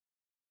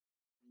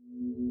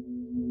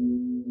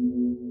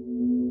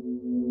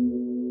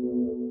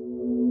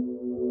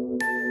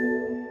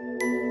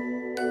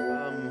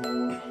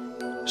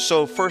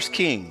So, First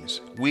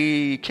Kings,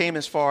 we came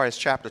as far as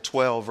chapter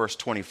 12, verse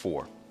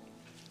 24.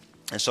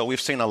 And so we've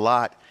seen a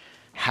lot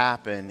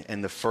happen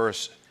in the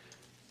first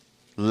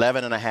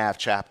 11 and a half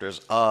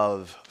chapters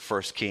of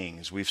First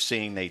Kings. We've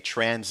seen a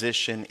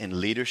transition in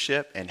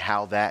leadership and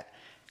how that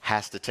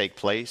has to take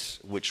place,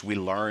 which we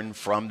learn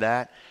from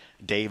that.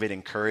 David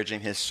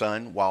encouraging his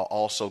son while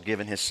also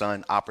giving his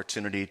son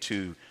opportunity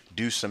to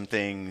do some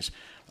things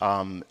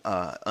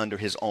under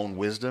his own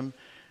wisdom.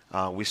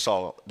 We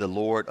saw the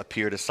Lord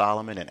appear to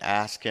Solomon and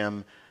ask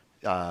him,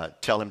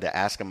 tell him to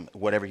ask him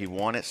whatever he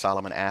wanted.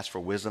 Solomon asked for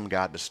wisdom.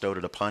 God bestowed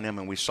it upon him.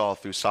 And we saw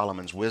through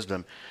Solomon's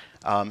wisdom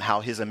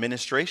how his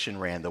administration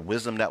ran, the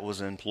wisdom that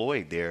was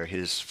employed there,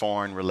 his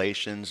foreign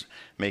relations,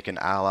 making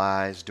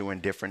allies,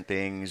 doing different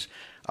things,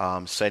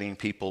 setting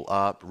people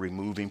up,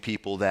 removing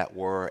people that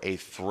were a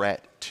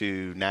threat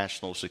to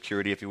national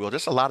security, if you will.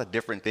 Just a lot of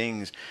different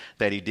things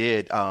that he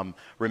did.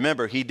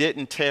 Remember, he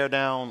didn't tear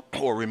down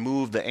or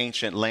remove the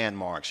ancient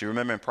landmarks. You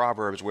remember in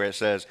Proverbs where it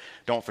says,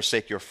 don't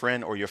forsake your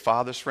friend or your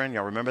father's friend.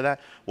 Y'all remember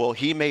that? Well,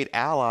 he made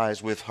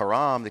allies with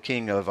Hiram, the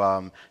king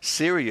of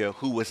Syria,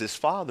 who was his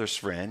father's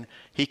friend.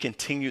 He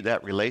continued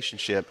that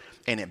relationship,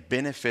 and it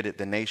benefited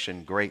the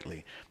nation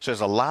greatly. So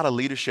there's a lot of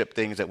leadership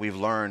things that we've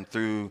learned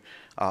through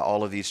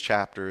all of these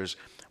chapters.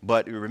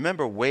 But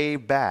remember, way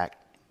back,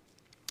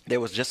 there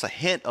was just a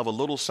hint of a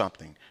little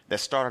something that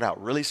started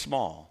out really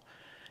small.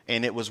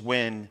 And it was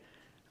when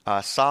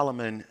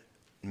Solomon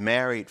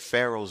married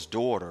Pharaoh's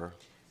daughter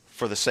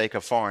for the sake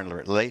of foreign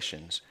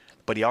relations.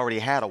 But he already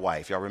had a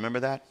wife. Y'all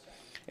remember that?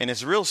 And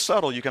it's real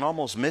subtle. You can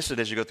almost miss it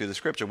as you go through the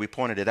scripture. We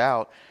pointed it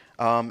out.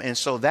 And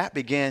so that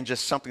began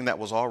just something that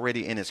was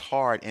already in his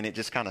heart, and it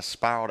just kind of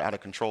spiraled out of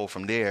control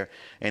from there.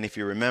 And if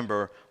you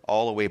remember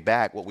all the way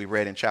back, what we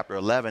read in chapter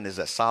 11 is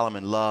that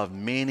Solomon loved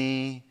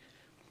many.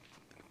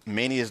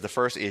 Many is the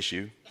first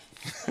issue,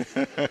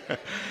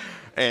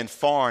 and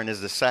foreign is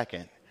the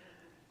second.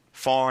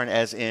 Foreign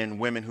as in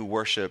women who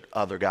worshiped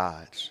other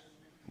gods,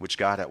 which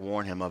God had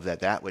warned him of,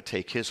 that would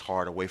take his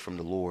heart away from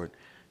the Lord,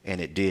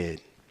 and it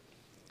did.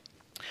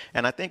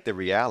 And I think the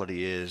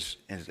reality is,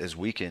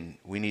 we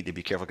need to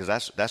be careful,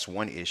 because that's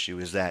one issue,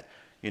 is that,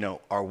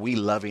 are we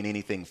loving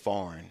anything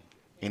foreign,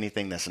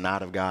 anything that's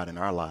not of God in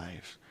our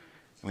lives?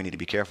 We need to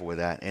be careful with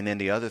that. And then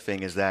the other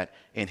thing is that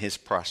in his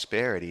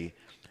prosperity,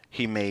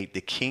 he made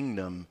the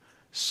kingdom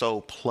so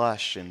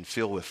plush and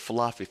filled with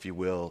fluff, if you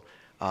will,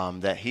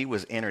 that he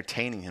was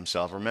entertaining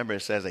himself. Remember,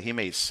 it says that he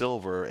made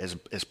silver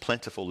as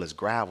plentiful as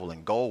gravel,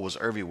 and gold was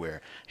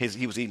everywhere.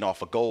 He was eating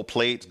off of gold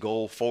plates,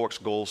 gold forks,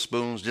 gold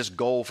spoons, just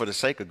gold for the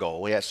sake of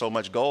gold. He had so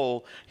much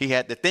gold, he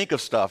had to think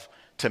of stuff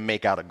to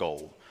make out of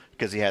gold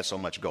because he had so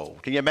much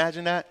gold. Can you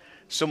imagine that?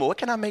 So what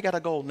can I make out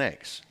of gold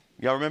next?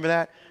 Y'all remember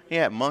that? He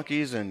had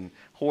monkeys and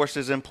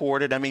horses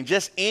imported. I mean,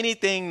 just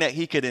anything that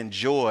he could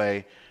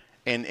enjoy.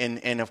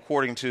 And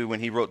according to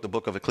when he wrote the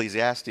book of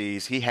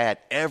Ecclesiastes, he had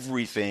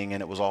everything,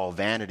 and it was all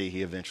vanity,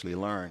 he eventually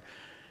learned.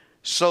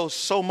 So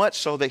much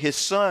so that his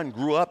son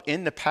grew up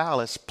in the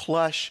palace,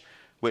 plush,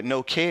 with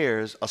no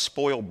cares, a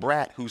spoiled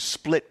brat who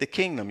split the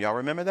kingdom. Y'all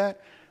remember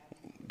that?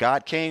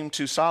 God came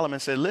to Solomon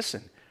and said,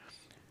 listen,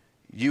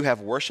 you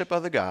have worshiped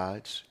other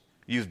gods,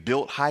 you've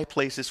built high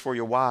places for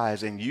your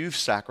wives, and you've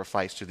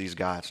sacrificed to these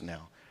gods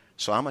now.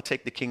 So I'm going to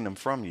take the kingdom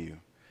from you.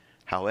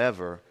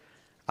 However,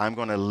 I'm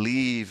going to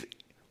leave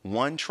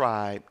one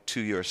tribe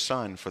to your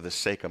son for the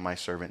sake of my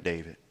servant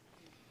David.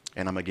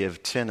 And I'm going to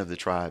give 10 of the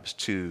tribes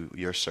to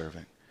your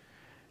servant.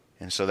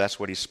 And so that's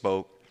what he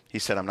spoke. He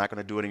said, I'm not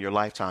going to do it in your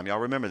lifetime. Y'all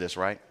remember this,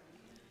 right?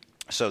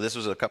 So this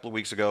was a couple of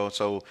weeks ago.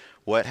 So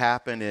what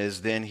happened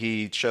is then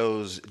he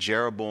chose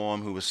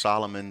Jeroboam, who was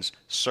Solomon's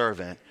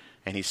servant,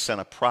 and he sent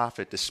a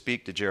prophet to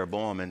speak to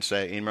Jeroboam and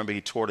say, and remember,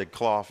 he tore the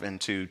cloth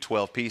into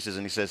 12 pieces,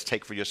 and he says,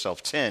 take for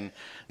yourself 10.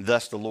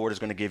 Thus the Lord is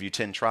going to give you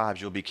 10 tribes.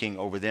 You'll be king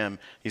over them.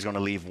 He's going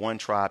to leave one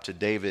tribe to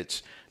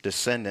David's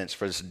descendants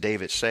for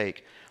David's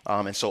sake.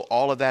 And so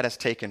all of that has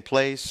taken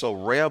place. So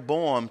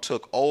Rehoboam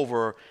took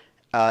over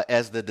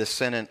as the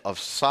descendant of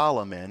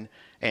Solomon,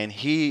 and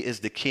he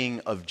is the king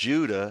of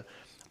Judah.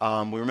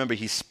 We remember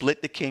he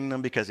split the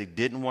kingdom because he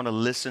didn't want to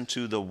listen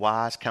to the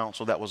wise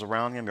counsel that was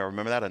around him. Y'all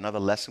remember that? Another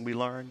lesson we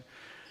learned.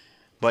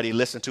 But he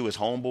listened to his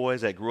homeboys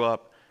that grew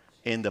up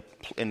in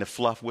the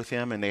fluff with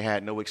him, and they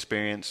had no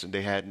experience, and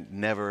they had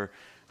never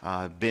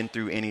been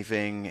through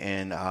anything.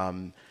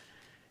 And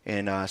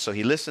so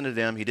he listened to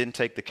them. He didn't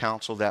take the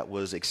counsel that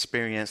was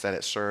experienced, that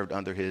had served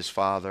under his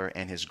father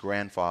and his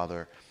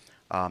grandfather,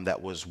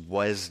 that was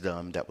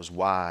wisdom, that was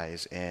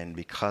wise, and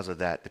because of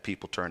that, the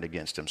people turned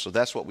against him. So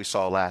that's what we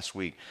saw last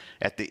week.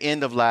 At the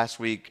end of last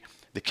week,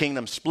 the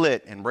kingdom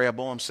split, and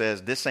Rehoboam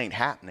says, this ain't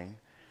happening.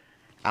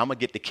 I'm going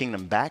to get the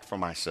kingdom back for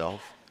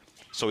myself.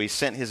 So he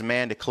sent his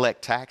man to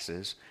collect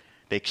taxes.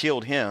 They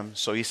killed him,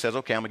 so he says,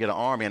 okay, I'm going to get an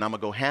army, and I'm going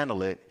to go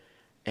handle it.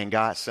 And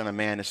God sent a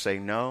man to say,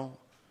 no,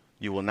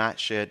 you will not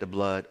shed the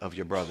blood of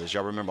your brothers.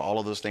 Y'all remember all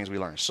of those things we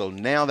learned. So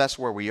now that's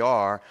where we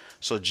are.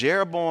 So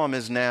Jeroboam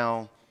is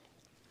now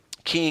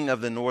king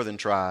of the northern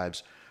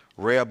tribes.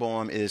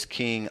 Rehoboam is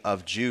king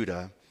of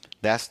Judah.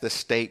 That's the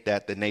state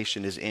that the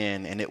nation is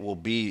in, and it will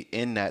be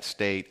in that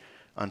state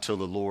until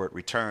the Lord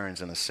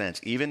returns, in a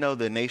sense. Even though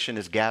the nation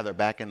is gathered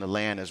back in the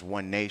land as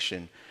one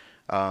nation,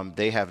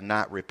 they have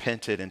not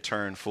repented and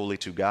turned fully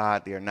to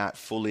God. They are not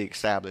fully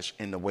established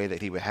in the way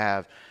that he would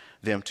have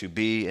them to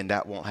be, and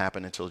that won't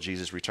happen until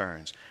Jesus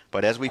returns.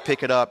 But as we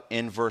pick it up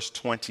in verse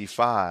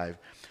 25,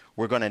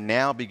 we're going to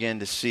now begin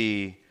to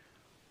see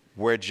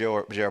where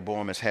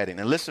Jeroboam is heading.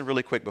 And listen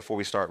really quick before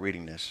we start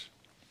reading this.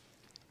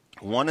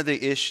 One of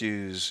the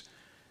issues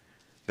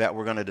that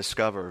we're going to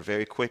discover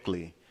very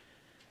quickly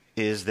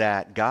is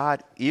that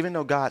God, even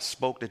though God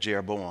spoke to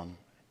Jeroboam,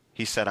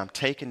 he said, I'm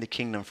taking the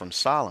kingdom from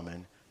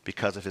Solomon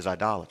because of his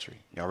idolatry.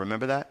 Y'all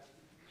remember that?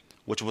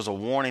 Which was a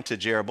warning to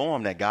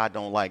Jeroboam that God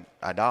don't like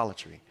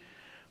idolatry.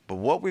 But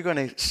what we're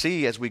going to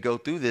see as we go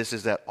through this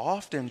is that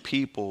often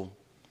people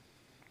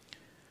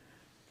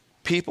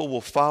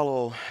will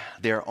follow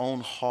their own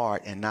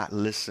heart and not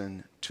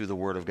listen to the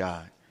word of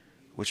God,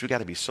 which we got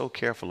to be so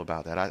careful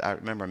about that. I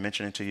remember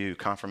mentioning to you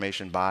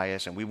confirmation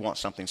bias, and we want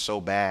something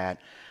so bad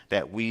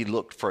that we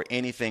look for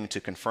anything to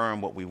confirm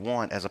what we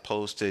want as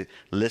opposed to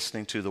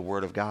listening to the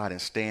word of God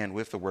and stand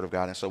with the word of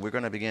God. And so we're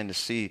going to begin to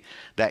see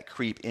that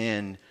creep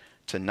in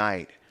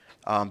tonight.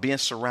 Being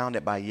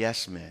surrounded by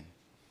yes men.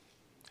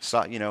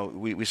 So,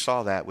 we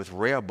saw that with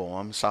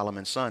Rehoboam,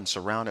 Solomon's son,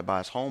 surrounded by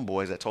his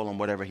homeboys that told him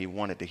whatever he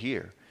wanted to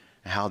hear,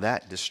 and how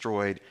that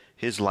destroyed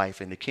his life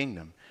in the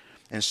kingdom.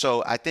 And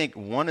so I think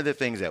one of the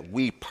things that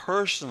we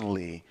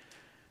personally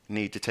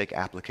need to take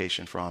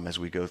application from as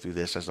we go through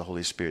this, as the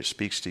Holy Spirit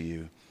speaks to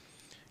you,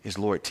 is,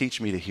 Lord, teach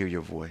me to hear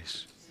your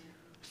voice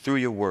through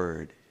your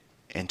word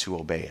and to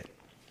obey it.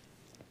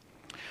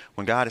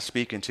 When God is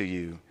speaking to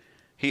you,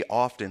 he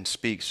often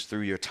speaks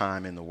through your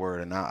time in the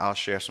word. And I'll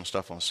share some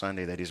stuff on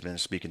Sunday that he's been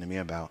speaking to me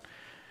about.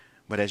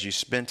 But as you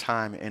spend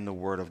time in the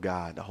word of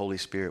God, the Holy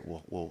Spirit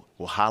will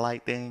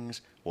highlight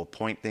things, will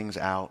point things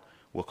out,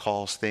 will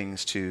cause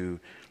things to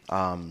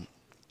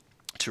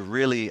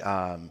really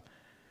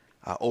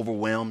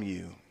overwhelm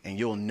you. And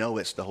you'll know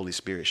it's the Holy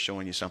Spirit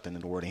showing you something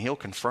in the word. And he'll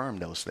confirm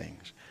those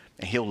things.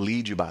 And he'll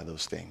lead you by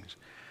those things.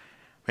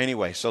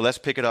 Anyway, so let's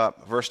pick it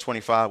up. Verse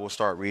 25, we'll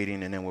start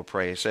reading and then we'll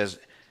pray. It says,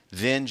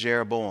 Then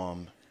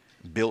Jeroboam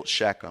built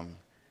Shechem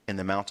in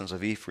the mountains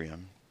of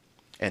Ephraim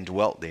and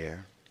dwelt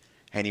there.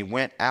 And he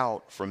went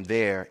out from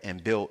there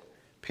and built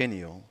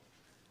Peniel.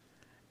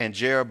 And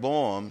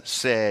Jeroboam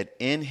said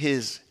in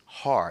his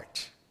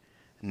heart,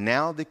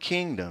 Now the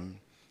kingdom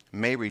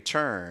may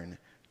return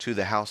to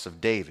the house of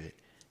David.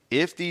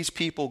 If these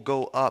people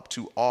go up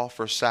to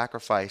offer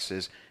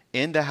sacrifices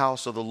in the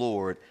house of the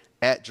Lord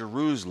at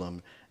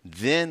Jerusalem,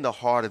 then the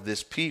heart of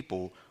this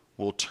people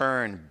will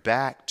turn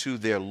back to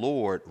their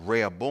Lord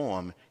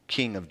Rehoboam,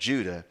 king of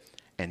Judah,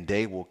 and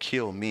they will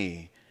kill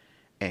me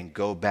and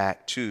go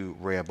back to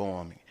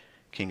Rehoboam,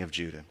 king of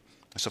Judah.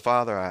 So,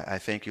 Father, I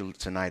thank you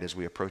tonight as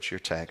we approach your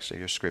text or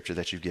your scripture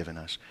that you've given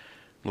us.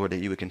 Lord, that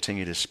you would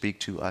continue to speak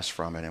to us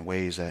from it in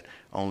ways that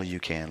only you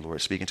can,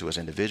 Lord, speaking to us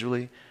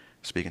individually,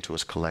 speaking to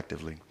us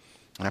collectively.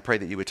 And I pray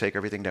that you would take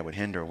everything that would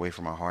hinder away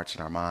from our hearts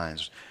and our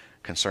minds,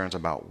 concerns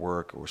about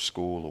work or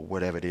school or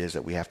whatever it is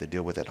that we have to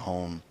deal with at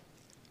home,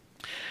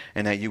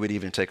 and that you would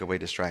even take away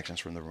distractions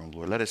from the room,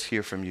 Lord. Let us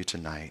hear from you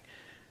tonight.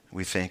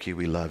 We thank you.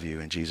 We love you.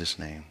 In Jesus'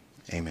 name,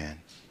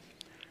 amen.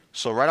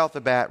 So right off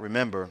the bat,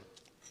 remember,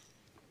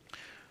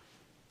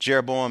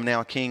 Jeroboam,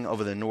 now king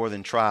over the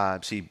northern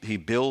tribes, he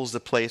builds the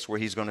place where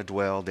he's going to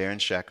dwell there in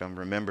Shechem.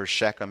 Remember,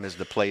 Shechem is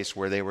the place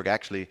where they were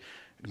actually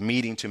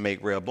meeting to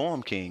make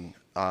Rehoboam king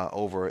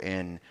over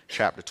in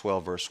chapter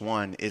 12, verse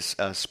 1. It's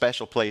a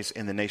special place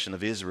in the nation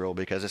of Israel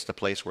because it's the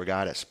place where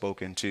God had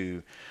spoken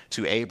to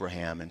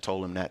Abraham and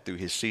told him that through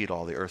his seed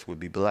all the earth would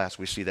be blessed.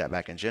 We see that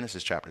back in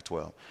Genesis chapter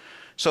 12.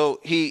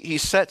 So he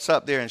sets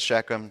up there in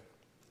Shechem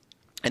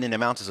and in the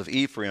mountains of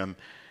Ephraim,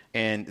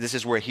 and this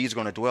is where he's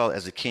going to dwell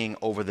as a king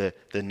over the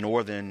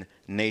northern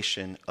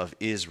nation of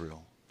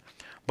Israel.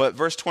 But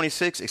verse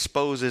 26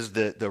 exposes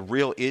the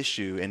real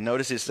issue, and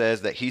notice it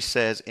says that he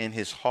says in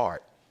his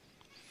heart.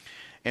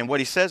 And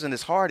what he says in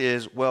his heart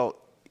is, well,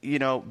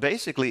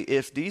 basically,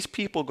 if these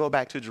people go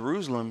back to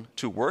Jerusalem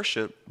to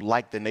worship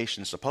like the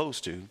nation's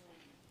supposed to,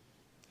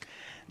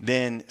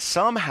 then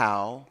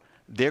somehow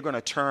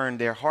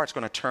their heart's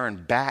going to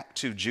turn back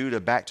to Judah,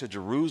 back to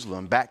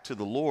Jerusalem, back to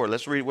the Lord.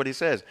 Let's read what he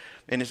says.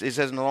 And it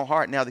says in their own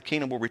heart, now the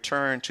kingdom will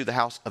return to the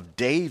house of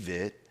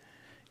David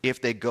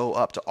if they go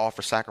up to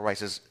offer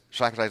sacrifices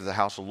to the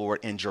house of the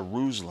Lord in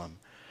Jerusalem.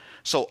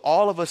 So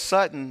all of a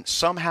sudden,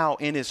 somehow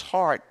in his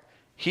heart,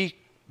 he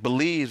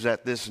believes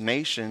that this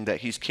nation that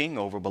he's king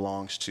over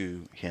belongs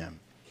to him.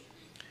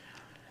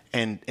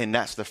 And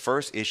that's the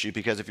first issue,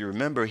 because if you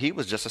remember, he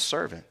was just a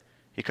servant.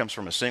 He comes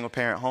from a single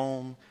parent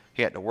home.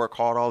 He had to work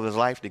hard all of his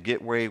life to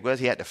get where he was.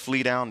 He had to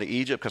flee down to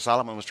Egypt because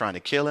Solomon was trying to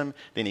kill him.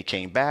 Then he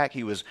came back.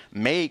 He was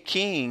made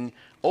king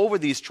over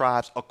these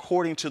tribes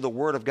according to the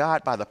word of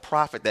God by the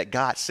prophet that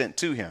God sent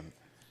to him.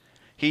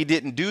 He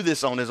didn't do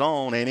this on his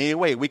own in any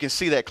way. We can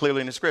see that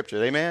clearly in the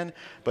scripture. Amen?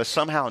 But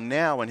somehow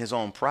now in his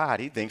own pride,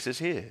 he thinks it's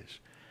his.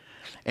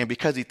 And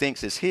because he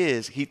thinks it's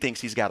his, he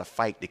thinks he's got to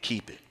fight to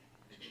keep it.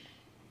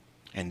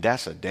 And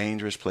that's a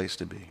dangerous place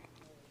to be.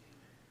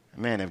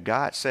 Man, if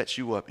God sets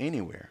you up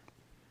anywhere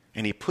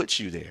and he puts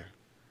you there,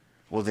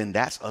 well, then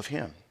that's of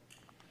him.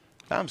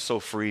 I'm so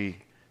free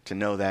to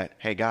know that,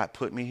 hey, God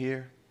put me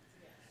here,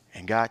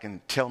 and God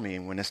can tell me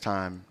when it's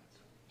time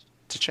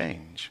to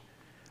change.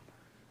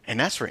 And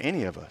that's for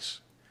any of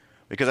us.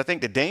 Because I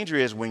think the danger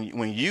is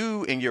when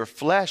you in your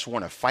flesh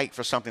want to fight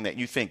for something that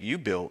you think you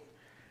built,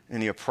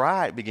 and your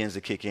pride begins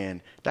to kick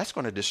in, that's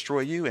going to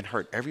destroy you and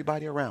hurt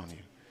everybody around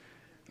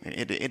you.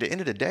 At the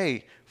end of the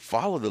day,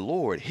 follow the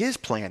Lord. His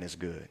plan is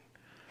good.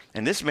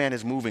 And this man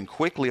is moving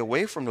quickly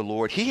away from the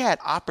Lord. He had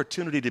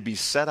opportunity to be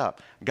set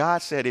up.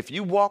 God said, if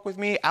you walk with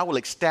me, I will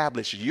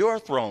establish your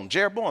throne.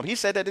 Jeroboam, he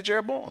said that to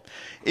Jeroboam.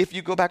 If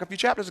you go back a few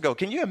chapters ago,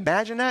 can you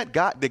imagine that?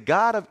 God, the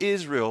God of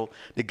Israel,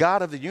 the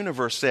God of the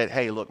universe said,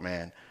 hey, look,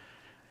 man,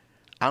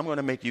 I'm going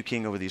to make you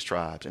king over these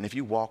tribes. And if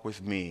you walk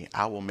with me,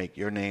 I will make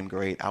your name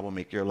great. I will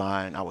make your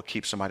line. I will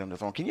keep somebody on the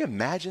throne. Can you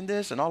imagine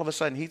this? And all of a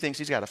sudden he thinks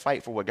he's got to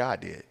fight for what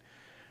God did.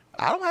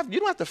 You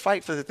don't have to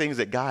fight for the things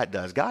that God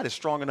does. God is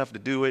strong enough to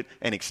do it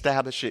and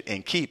establish it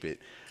and keep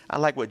it. I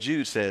like what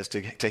Jude says, to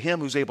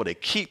him who's able to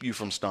keep you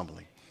from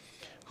stumbling.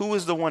 Who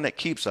is the one that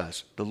keeps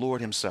us? The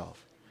Lord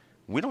himself.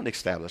 We don't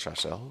establish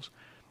ourselves.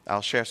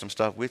 I'll share some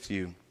stuff with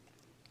you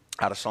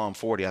out of Psalm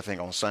 40, I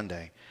think, on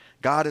Sunday.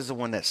 God is the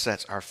one that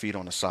sets our feet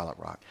on a solid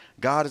rock.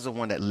 God is the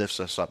one that lifts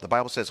us up. The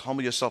Bible says,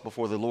 humble yourself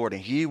before the Lord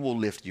and he will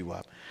lift you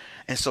up.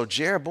 And so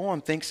Jeroboam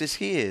thinks it's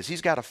his.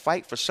 He's got to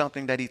fight for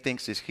something that he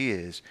thinks is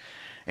his.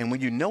 And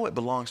when you know it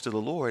belongs to the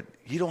Lord,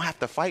 you don't have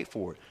to fight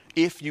for it.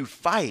 If you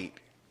fight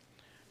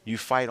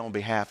on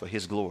behalf of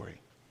his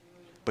glory.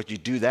 But you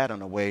do that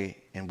in a way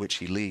in which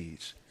he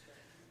leads.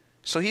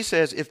 So he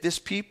says, if this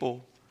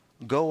people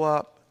go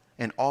up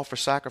and offer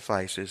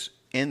sacrifices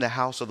in the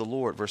house of the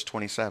Lord, verse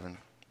 27,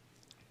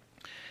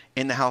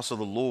 in the house of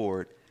the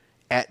Lord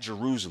at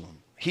Jerusalem.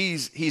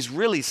 He's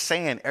really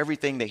saying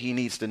everything that he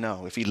needs to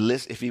know. If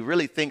he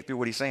really think through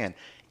what he's saying,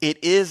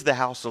 it is the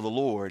house of the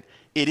Lord.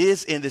 It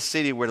is in the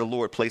city where the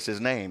Lord placed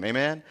his name.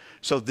 Amen.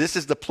 So this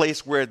is the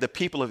place where the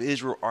people of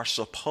Israel are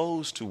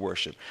supposed to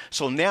worship.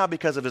 So now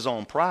because of his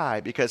own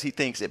pride, because he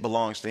thinks it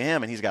belongs to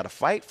him and he's got to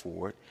fight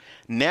for it,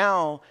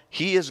 now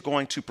he is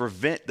going to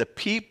prevent the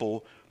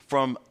people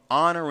from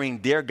honoring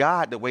their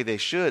God the way they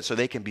should so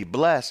they can be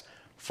blessed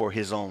for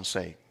his own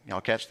sake.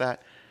 Y'all catch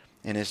that?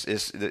 And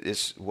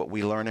it's what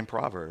we learn in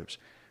Proverbs,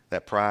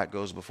 that pride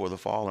goes before the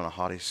fall and a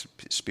haughty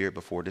spirit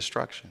before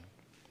destruction.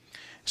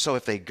 So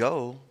if they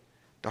go,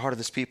 the heart of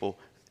this people,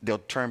 they'll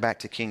turn back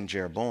to King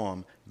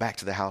Jeroboam, back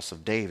to the house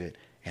of David.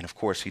 And of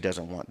course, he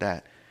doesn't want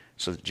that.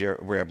 So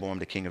Rehoboam,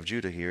 the king of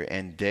Judah here,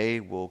 and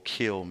they will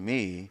kill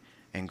me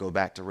and go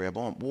back to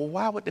Rehoboam. Well,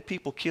 why would the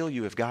people kill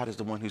you if God is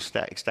the one who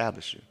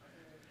established you?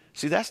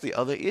 See, that's the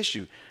other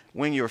issue.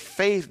 When your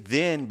faith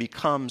then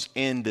becomes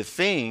in the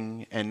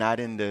thing and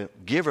not in the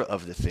giver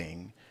of the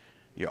thing,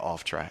 you're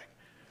off track.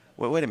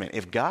 Well, wait a minute.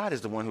 If God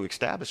is the one who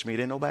established me,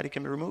 then nobody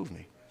can remove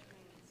me.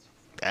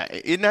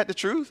 Isn't that the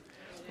truth?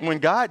 When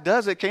God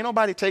does it, can't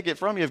nobody take it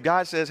from you. If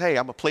God says, hey,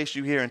 I'm going to place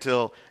you here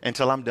until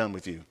I'm done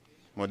with you.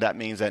 Well, that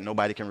means that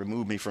nobody can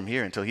remove me from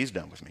here until he's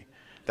done with me.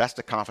 That's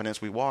the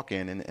confidence we walk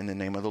in the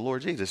name of the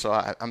Lord Jesus. So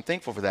I'm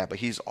thankful for that. But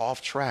he's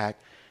off track.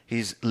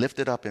 He's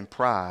lifted up in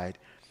pride.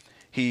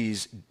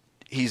 He's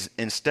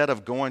instead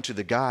of going to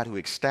the God who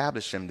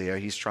established him there,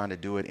 he's trying to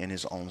do it in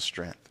his own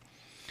strength.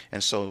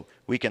 And so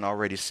we can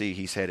already see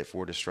he's headed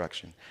for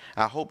destruction.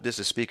 I hope this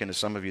is speaking to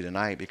some of you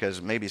tonight,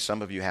 because maybe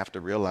some of you have to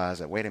realize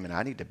that, wait a minute,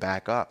 I need to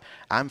back up.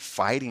 I'm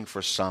fighting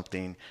for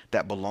something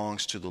that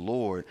belongs to the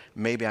Lord.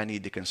 Maybe I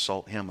need to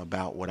consult him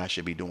about what I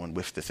should be doing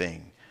with the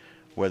thing,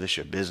 whether it's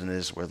your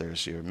business, whether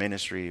it's your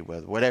ministry,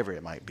 whatever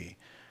it might be.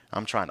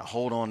 I'm trying to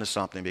hold on to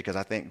something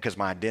because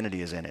my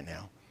identity is in it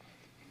now.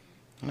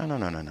 No.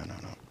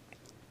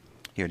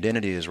 Your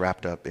identity is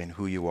wrapped up in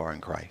who you are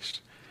in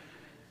Christ.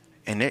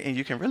 And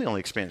you can really only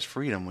experience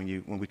freedom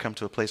when we come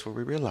to a place where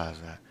we realize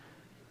that.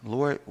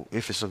 Lord,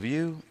 if it's of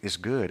you, it's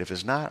good. If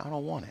it's not, I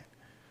don't want it.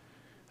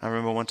 I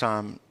remember one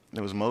time,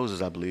 it was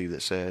Moses, I believe,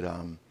 that said,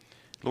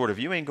 Lord, if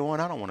you ain't going,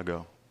 I don't want to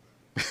go.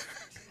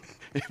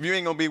 If you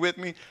ain't going to be with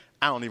me,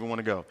 I don't even want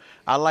to go.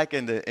 I like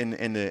in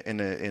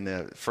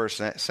the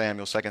first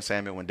Samuel, 2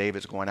 Samuel, when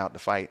David's going out to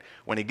fight,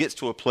 when he gets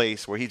to a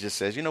place where he just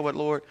says, you know what,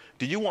 Lord,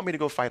 do you want me to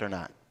go fight or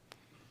not?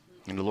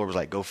 And the Lord was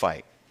like, go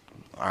fight.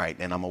 All right,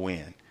 then I'm going to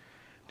win.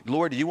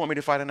 Lord, do you want me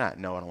to fight or not?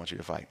 No, I don't want you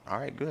to fight. All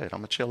right, good. I'm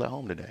going to chill at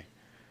home today.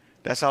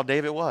 That's how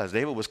David was.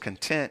 David was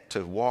content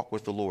to walk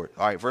with the Lord.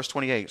 All right, verse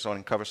 28, so I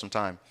can cover some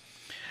time.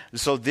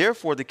 So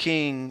therefore the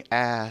king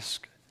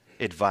asked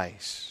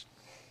advice.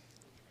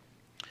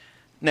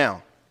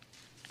 Now,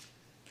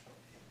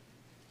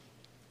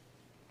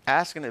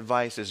 asking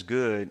advice is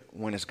good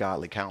when it's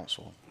godly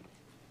counsel.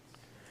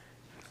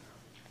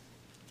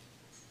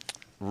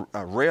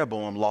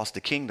 Rehoboam lost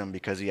the kingdom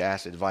because he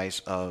asked advice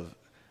of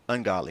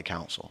ungodly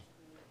counsel,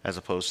 as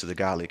opposed to the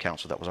godly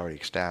counsel that was already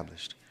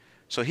established.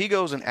 So he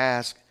goes and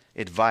asks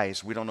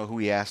advice. We don't know who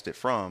he asked it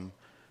from,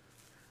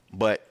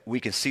 But we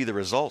can see the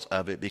results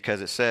of it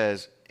because it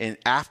says, and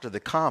after the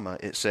comma,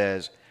 it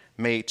says,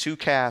 made 2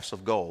 calves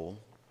of gold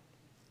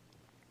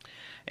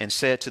and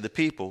said to the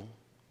people,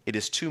 it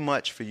is too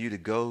much for you to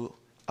go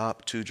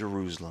up to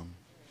Jerusalem.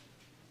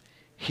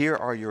 Here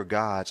are your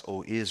gods,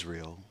 O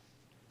Israel,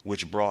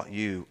 which brought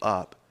you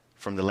up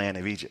from the land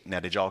of Egypt. Now,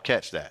 did y'all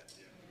catch that?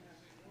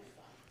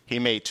 He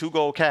made 2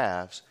 gold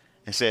calves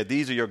and said,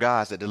 these are your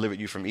gods that delivered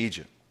you from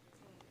Egypt.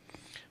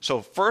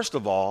 So first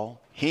of all,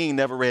 he ain't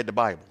never read the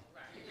Bible.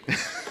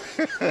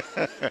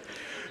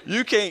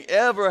 You can't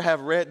ever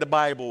have read the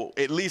Bible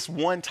at least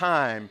one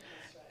time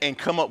and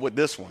come up with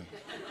this one.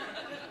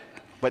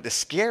 But the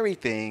scary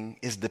thing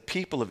is the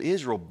people of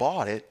Israel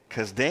bought it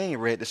because they ain't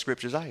read the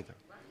scriptures either.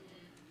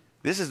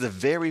 This is the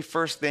very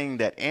first thing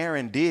that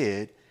Aaron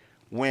did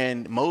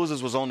when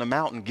Moses was on the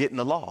mountain getting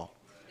the law.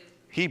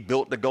 He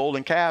built the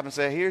golden calf and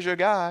said, here's your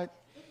God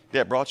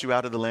that brought you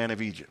out of the land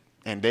of Egypt.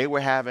 And they were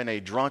having a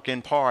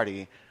drunken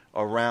party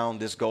around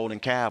this golden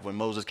calf when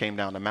Moses came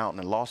down the mountain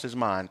and lost his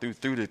mind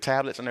through the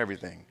tablets and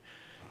everything,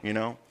 you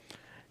know.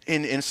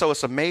 And so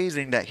it's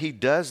amazing that he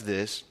does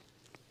this.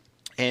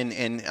 And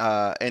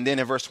then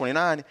in verse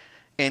 29,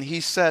 and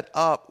he set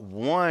up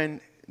one,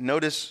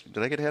 notice,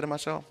 did I get ahead of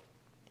myself?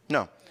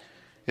 No.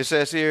 It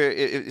says here,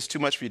 it's too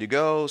much for you to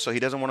go. So he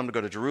doesn't want them to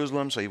go to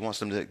Jerusalem. So he wants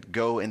them to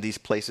go in these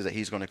places that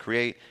he's going to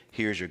create.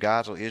 Here's your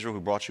gods, O Israel, who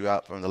brought you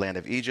out from the land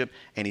of Egypt.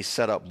 And he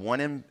set up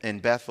one in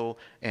Bethel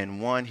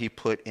and one he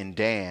put in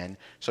Dan.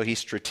 So he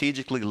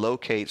strategically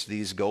locates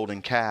these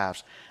golden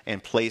calves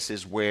in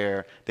places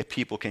where the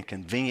people can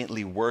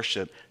conveniently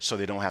worship so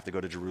they don't have to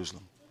go to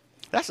Jerusalem.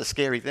 That's a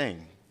scary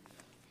thing.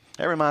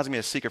 That reminds me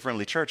of Seeker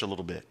Friendly Church a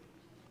little bit.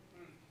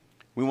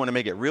 We want to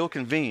make it real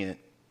convenient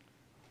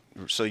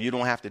so you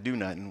don't have to do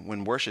nothing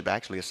when worship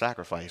actually is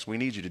sacrifice. We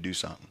need you to do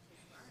something.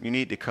 You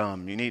need to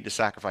come. You need to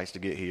sacrifice to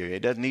get here.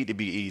 It doesn't need to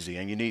be easy,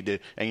 and you need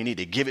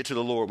to give it to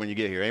the Lord when you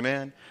get here.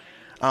 Amen.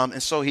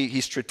 And so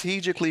he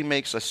strategically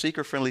makes a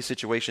seeker-friendly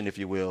situation, if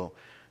you will,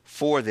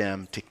 for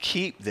them to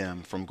keep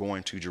them from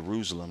going to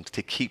Jerusalem,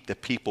 to keep the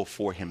people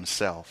for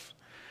himself.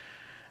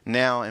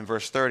 Now in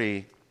verse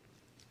 30,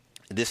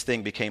 this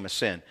thing became a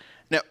sin.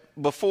 Now,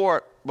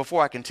 before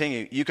I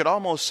continue, you could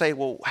almost say,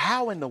 well,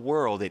 how in the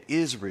world did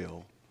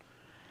Israel,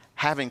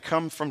 having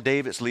come from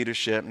David's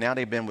leadership, now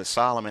they've been with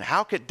Solomon,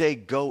 how could they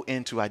go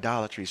into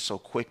idolatry so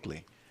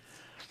quickly?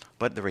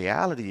 But the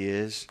reality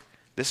is,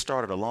 this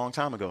started a long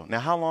time ago. Now,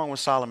 how long was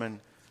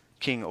Solomon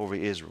king over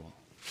Israel?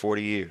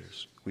 40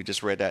 years. We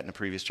just read that in the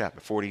previous chapter,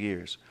 40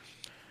 years.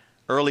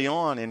 Early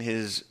on in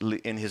his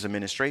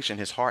administration,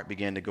 his heart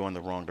began to go in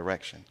the wrong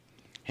direction.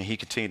 And he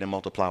continued to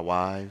multiply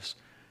wives.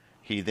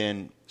 He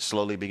then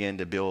slowly began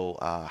to build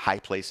high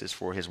places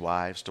for his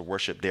wives to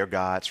worship their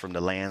gods from the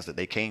lands that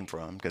they came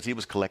from, because he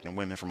was collecting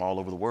women from all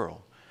over the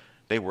world.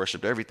 They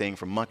worshiped everything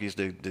from monkeys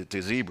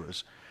to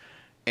zebras.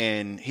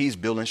 And he's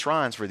building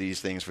shrines for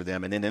these things for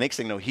them. And then the next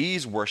thing you know,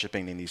 he's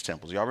worshiping in these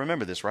temples. Y'all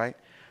remember this, right?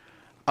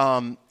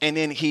 And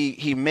then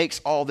he makes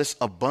all this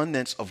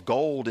abundance of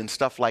gold and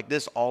stuff like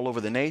this all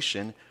over the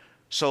nation.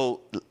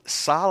 So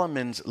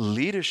Solomon's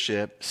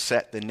leadership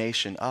set the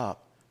nation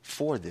up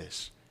for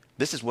this.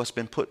 This is what's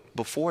been put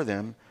before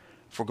them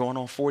for going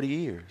on 40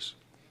 years.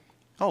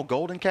 Oh,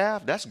 golden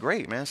calf? That's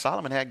great, man.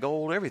 Solomon had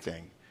gold,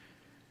 everything.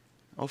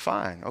 Oh,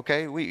 fine.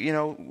 Okay.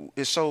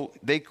 So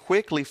they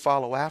quickly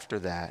follow after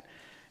that,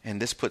 and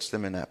this puts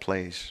them in that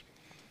place.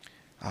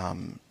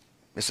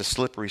 It's a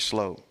slippery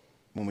slope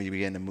when we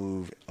begin to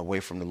move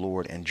away from the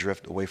Lord and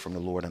drift away from the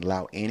Lord and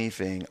allow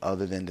anything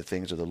other than the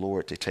things of the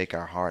Lord to take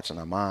our hearts and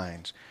our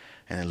minds,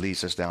 and it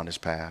leads us down this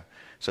path.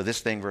 So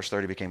this thing, verse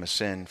 30, became a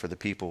sin, for the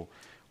people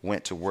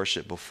went to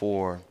worship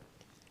before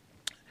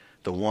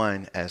the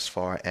one as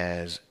far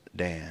as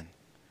Dan.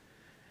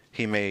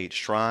 He made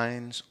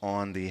shrines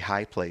on the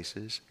high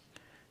places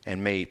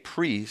and made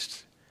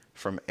priests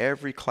from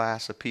every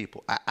class of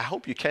people. I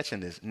hope you're catching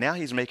this. Now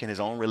he's making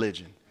his own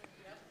religion.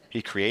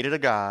 He created a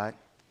God.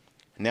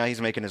 Now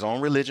he's making his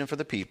own religion for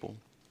the people.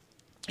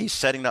 He's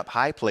setting up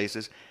high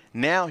places.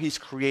 Now he's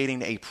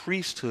creating a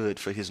priesthood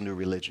for his new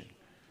religion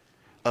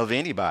of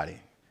anybody.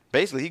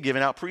 Basically, he's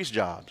giving out priest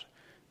jobs.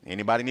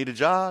 Anybody need a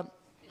job?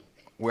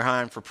 We're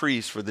hiring for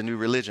priests for the new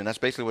religion. That's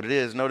basically what it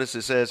is. Notice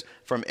it says,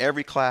 from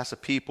every class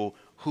of people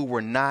who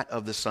were not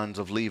of the sons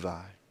of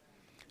Levi.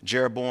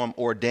 Jeroboam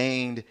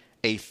ordained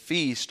a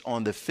feast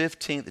on the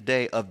 15th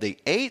day of the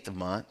 8th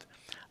month,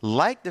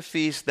 like the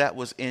feast that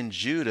was in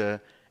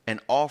Judah, and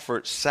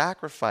offered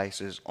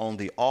sacrifices on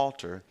the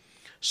altar.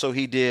 So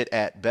he did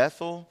at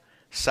Bethel,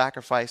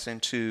 sacrificing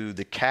to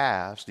the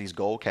calves, these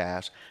gold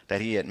calves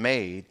that he had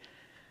made.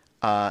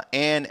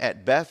 And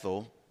at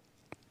Bethel,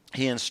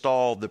 he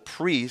installed the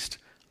priest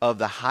of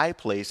the high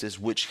places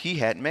which he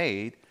had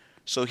made.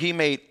 So he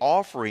made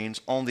offerings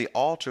on the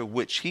altar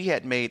which he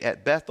had made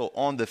at Bethel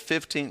on the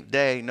 15th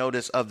day,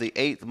 notice, of the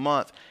 8th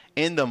month,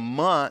 in the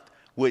month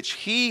which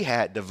he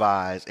had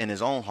devised in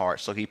his own heart.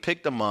 So he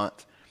picked a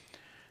month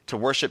to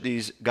worship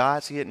these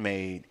gods he had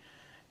made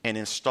and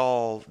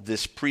install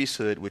this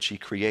priesthood which he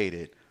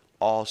created,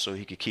 also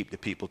he could keep the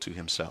people to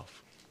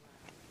himself.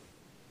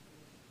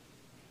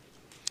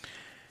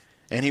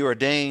 And he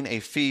ordained a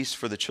feast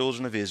for the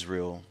children of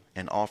Israel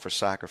and offered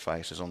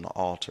sacrifices on the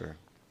altar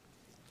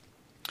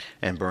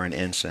and burned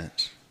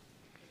incense.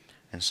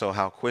 And so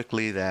how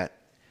quickly that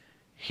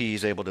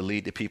he's able to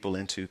lead the people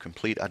into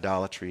complete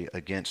idolatry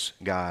against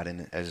God.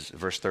 And as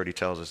verse 30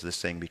 tells us,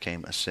 this thing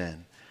became a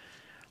sin.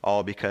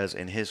 All because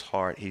in his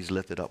heart he's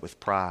lifted up with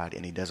pride,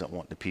 and he doesn't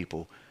want the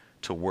people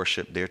to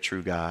worship their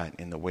true God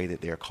in the way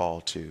that they're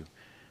called to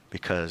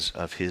because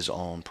of his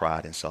own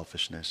pride and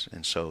selfishness.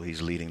 And so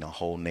he's leading the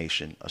whole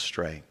nation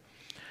astray.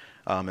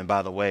 And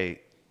by the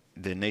way,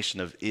 the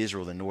nation of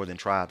Israel, the northern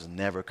tribes,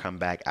 never come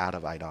back out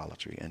of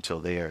idolatry until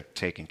they are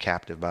taken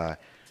captive by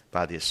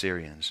the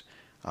Assyrians.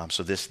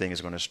 So this thing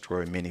is going to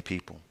destroy many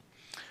people.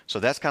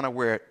 So that's kind of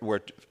where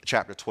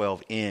chapter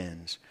 12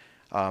 ends.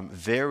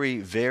 Very,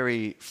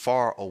 very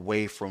far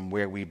away from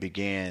where we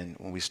began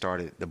when we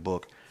started the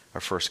book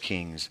of 1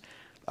 Kings.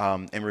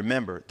 And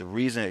remember, the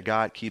reason that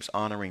God keeps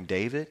honoring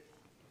David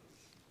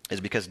is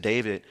because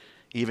David,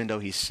 even though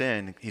he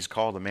sinned, he's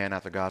called a man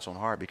after God's own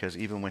heart, because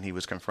even when he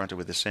was confronted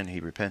with the sin, he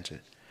repented.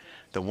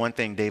 The one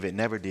thing David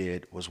never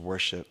did was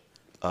worship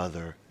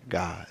other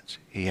gods.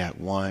 He had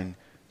one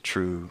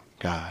true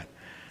God.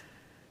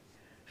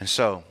 And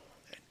so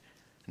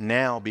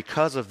now,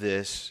 because of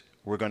this,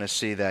 we're going to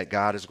see that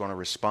God is going to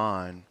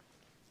respond.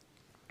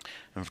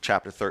 And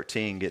chapter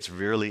 13 gets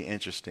really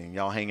interesting.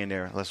 Y'all hang in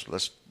there.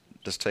 Let's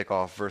take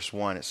off verse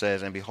 1. It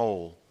says, "And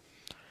behold,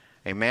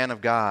 a man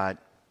of God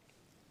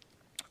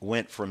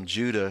went from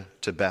Judah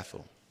to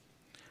Bethel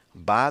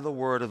by the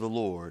word of the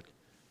Lord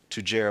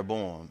to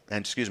Jeroboam.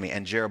 And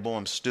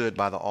Jeroboam stood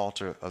by the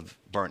altar of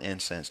burnt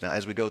incense." Now,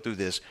 as we go through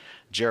this,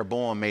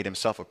 Jeroboam made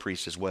himself a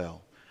priest as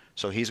well.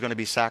 So he's going to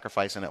be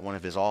sacrificing at one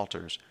of his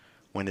altars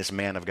when this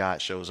man of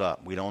God shows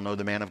up. We don't know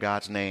the man of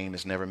God's name.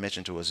 It's never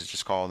mentioned to us. It's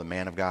just called the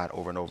man of God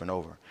over and over and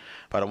over.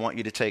 But I want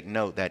you to take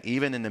note that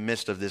even in the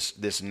midst of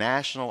this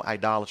national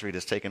idolatry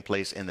that's taking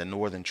place in the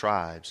northern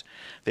tribes,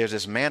 there's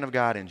this man of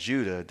God in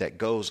Judah that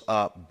goes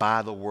up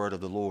by the word of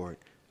the Lord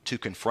to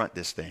confront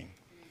this thing.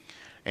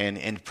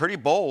 And pretty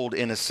bold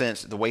in a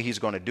sense, the way he's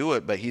going to do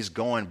it, but he's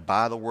going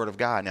by the word of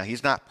God. Now,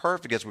 he's not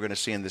perfect, as we're going to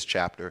see in this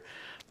chapter.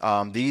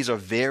 These are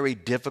very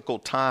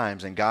difficult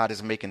times, and God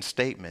is making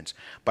statements.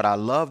 But I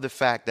love the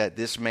fact that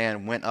this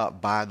man went up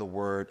by the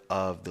word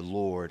of the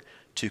Lord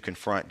to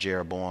confront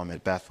Jeroboam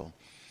at Bethel.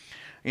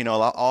 You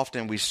know,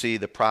 often we see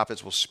the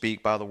prophets will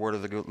speak by the word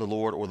of the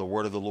Lord, or the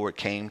word of the Lord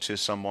came to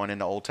someone in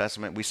the Old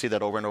Testament. We see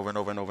that over and over and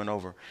over and over and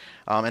over.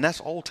 And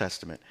that's Old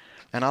Testament.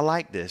 And I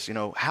like this. You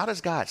know, how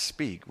does God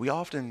speak? We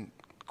often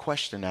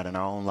question that in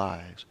our own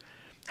lives.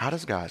 How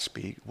does God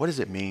speak? What does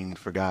it mean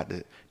for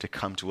God to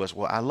come to us?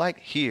 Well, I like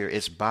here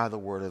it's by the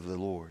word of the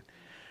Lord.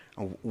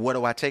 What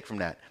do I take from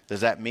that?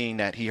 Does that mean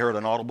that he heard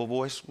an audible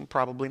voice?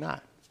 Probably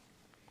not.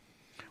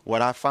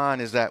 What I find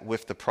is that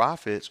with the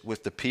prophets,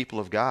 with the people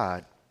of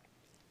God,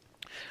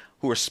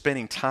 who are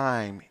spending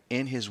time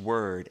in his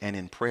word and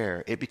in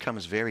prayer, it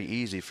becomes very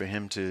easy for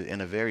him to,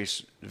 in a very,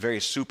 very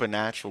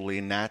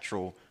supernaturally,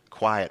 natural,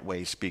 quiet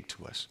way, speak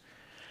to us.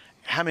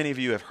 How many of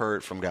you have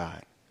heard from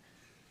God?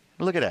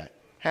 Look at that.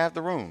 Half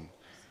the room.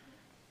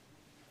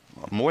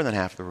 More than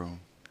half the room.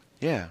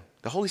 Yeah.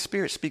 The Holy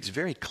Spirit speaks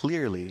very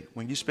clearly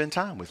when you spend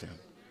time with him.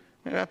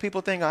 You know,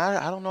 people think,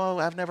 I don't know,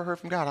 I've never heard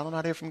from God. I don't know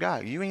how to hear from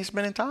God. You ain't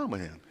spending time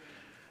with him.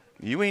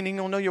 You ain't even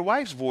going to know your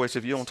wife's voice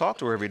if you don't talk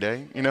to her every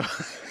day, you know.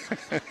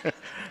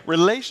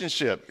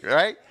 Relationship,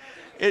 right?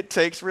 It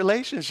takes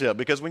relationship,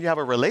 because when you have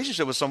a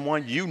relationship with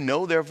someone, you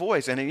know their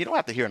voice. And you don't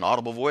have to hear an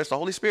audible voice. The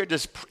Holy Spirit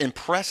just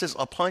impresses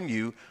upon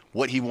you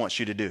what he wants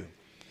you to do.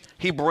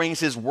 He brings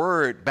his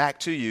word back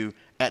to you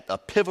at a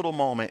pivotal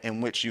moment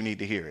in which you need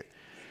to hear it.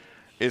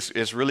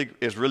 It's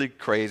really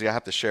crazy. I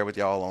have to share with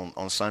y'all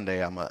on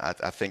Sunday.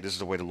 I think this is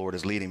the way the Lord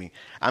is leading me.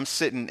 I'm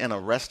sitting in a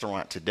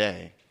restaurant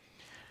today.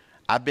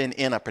 I've been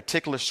in a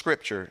particular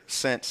scripture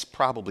since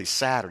probably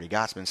Saturday.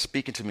 God's been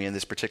speaking to me in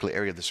this particular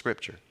area of the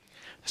scripture.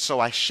 So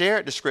I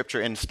shared the scripture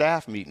in the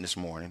staff meeting this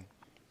morning.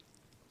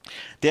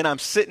 Then I'm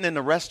sitting in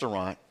the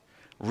restaurant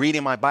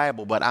reading my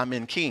Bible, but I'm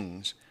in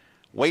Kings.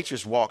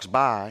 Waitress walks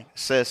by,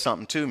 says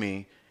something to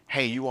me.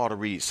 Hey, you ought to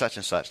read such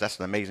and such. That's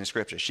an amazing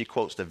scripture. She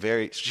quotes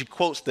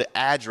the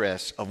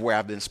address of where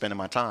I've been spending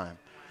my time.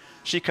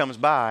 She comes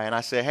by and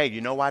I say, hey, you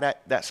know why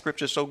that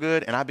scripture is so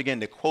good? And I begin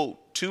to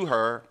quote to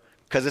her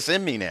because it's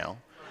in me now.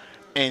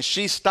 And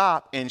she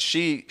stopped and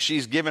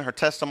she's giving her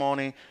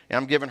testimony and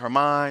I'm giving her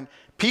mine.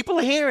 People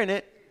are hearing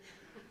it,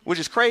 which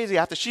is crazy.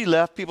 After she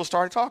left, people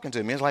started talking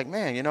to me. It's like,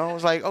 man, you know,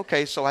 it's like,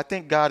 okay, so I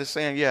think God is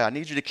saying, yeah, I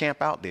need you to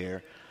camp out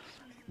there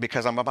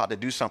because I'm about to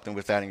do something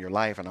with that in your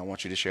life and I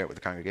want you to share it with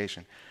the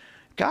congregation.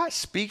 God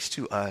speaks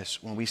to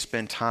us when we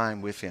spend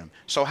time with him.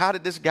 So how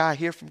did this guy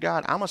hear from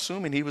God? I'm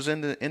assuming he was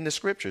in the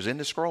scriptures, in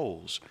the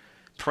scrolls,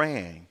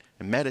 praying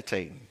and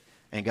meditating.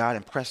 And God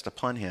impressed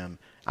upon him,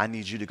 I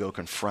need you to go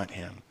confront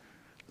him.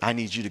 I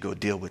need you to go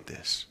deal with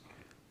this.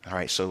 All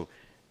right, so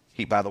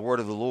he, by the word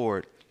of the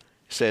Lord,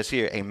 says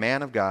here, a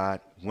man of God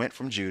went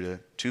from Judah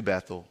to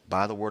Bethel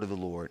by the word of the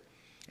Lord,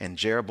 and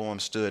Jeroboam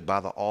stood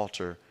by the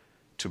altar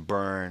to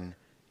burn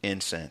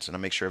incense. And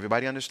I'll make sure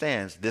everybody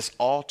understands this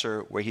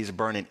altar where he's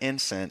burning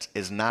incense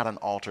is not an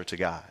altar to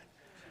God.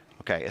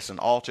 Okay, it's an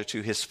altar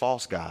to his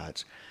false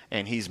gods.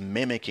 And he's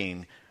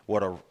mimicking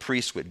what a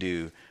priest would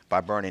do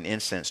by burning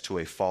incense to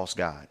a false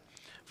god.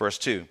 Verse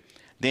 2,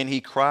 then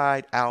he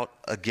cried out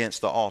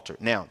against the altar.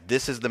 Now,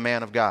 this is the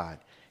man of God.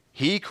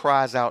 He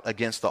cries out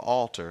against the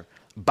altar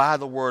by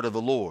the word of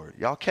the Lord.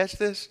 Y'all catch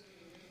this?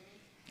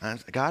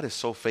 God is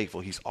so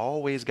faithful. He's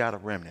always got a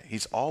remnant.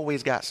 He's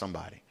always got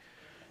somebody.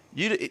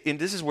 And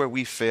this is where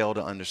we fail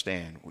to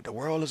understand. The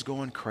world is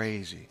going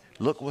crazy.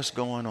 Look what's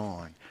going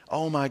on.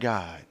 Oh, my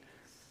God.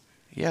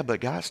 Yeah, but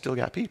God still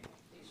got people.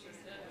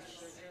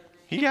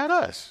 He got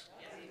us.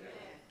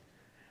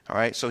 All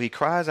right, so he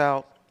cries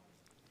out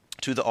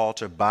to the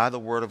altar by the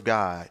word of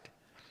God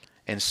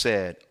and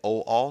said,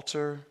 "O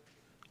altar,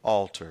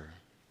 altar."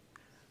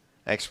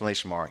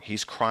 Exclamation mark.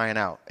 He's crying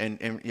out.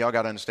 And y'all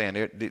got to understand,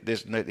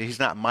 he's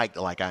not mic'd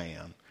like I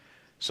am.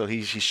 So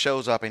he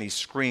shows up and he's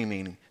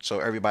screaming so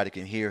everybody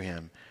can hear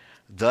him.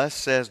 Thus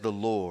says the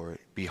Lord,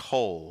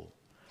 behold,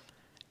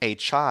 a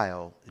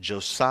child,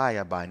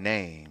 Josiah by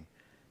name,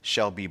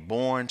 shall be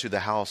born to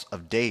the house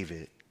of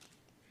David.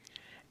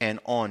 And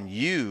on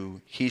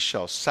you he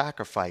shall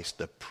sacrifice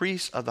the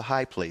priests of the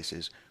high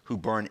places who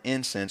burn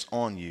incense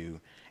on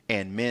you,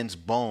 and men's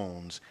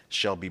bones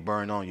shall be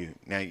burned on you.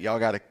 Now, y'all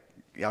got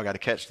to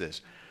catch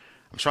this.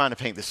 I'm trying to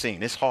paint the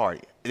scene. It's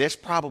hard. There's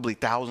probably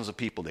thousands of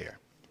people there.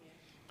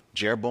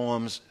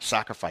 Jeroboam's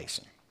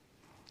sacrificing.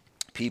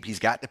 He's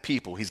got the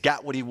people. He's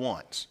got what he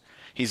wants.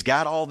 He's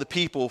got all the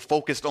people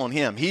focused on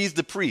him. He's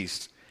the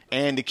priest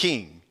and the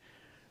king,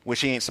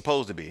 which he ain't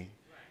supposed to be.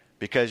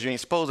 Because you ain't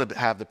supposed to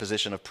have the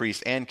position of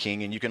priest and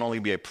king, and you can only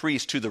be a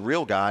priest to the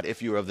real God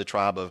if you're of the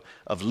tribe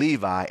of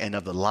Levi and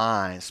of the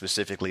line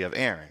specifically of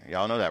Aaron.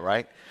 Y'all know that,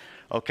 right?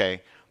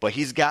 Okay, but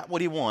he's got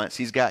what he wants.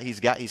 He's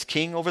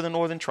king over the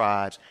northern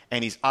tribes,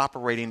 and he's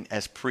operating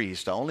as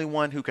priest. The only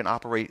one who can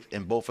operate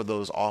in both of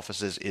those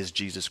offices is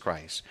Jesus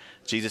Christ.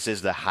 Jesus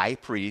is the high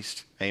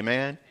priest,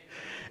 amen,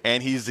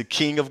 and he's the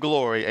king of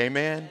glory,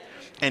 amen.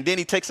 And then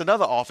he takes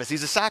another office.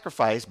 He's a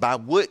sacrifice by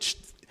which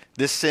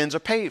the sins are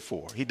paid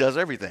for. He does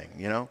everything,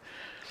 you know.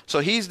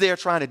 So he's there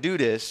trying to do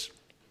this.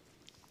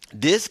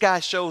 This guy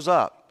shows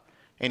up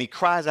and he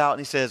cries out and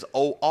he says,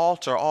 "O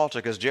altar, altar,"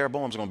 because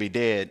Jeroboam's going to be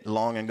dead,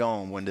 long and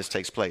gone when this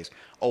takes place.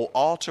 O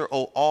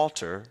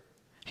altar,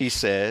 he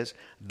says,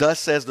 "Thus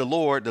says the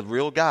Lord, the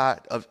real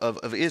God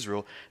of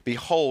Israel,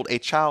 behold, a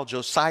child,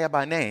 Josiah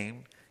by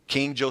name,"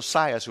 King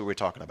Josiah is who we're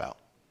talking about.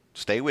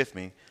 Stay with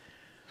me.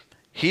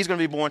 He's going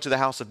to be born to the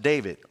house of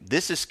David.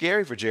 This is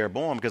scary for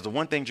Jeroboam because the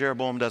one thing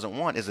Jeroboam doesn't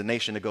want is the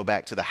nation to go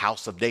back to the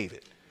house of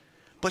David.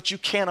 But you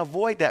can't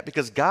avoid that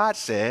because God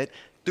said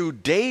through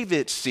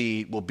David's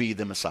seed will be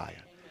the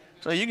Messiah.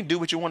 So you can do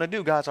what you want to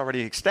do. God's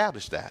already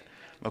established that.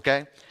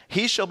 Okay?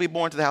 He shall be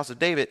born to the house of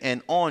David,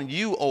 and on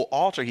you, O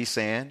altar, he's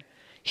saying,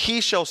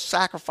 he shall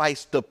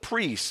sacrifice the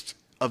priests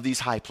of these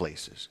high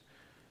places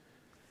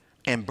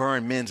and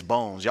burn men's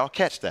bones. Y'all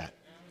catch that?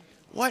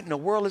 What in the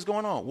world is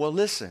going on? Well,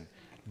 listen.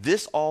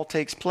 This all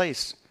takes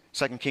place,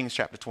 2 Kings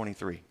chapter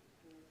 23.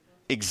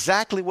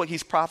 Exactly what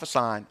he's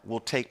prophesying will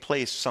take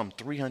place some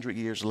 300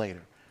 years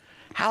later.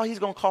 How he's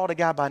going to call the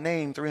guy by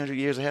name 300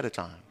 years ahead of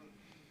time?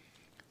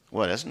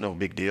 Well, that's no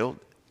big deal.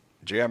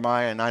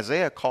 Jeremiah and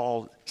Isaiah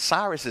called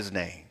Cyrus's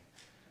name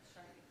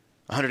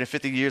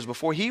 150 years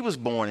before he was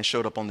born and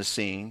showed up on the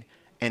scene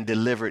and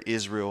delivered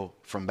Israel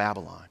from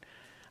Babylon.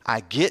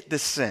 I get the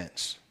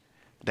sense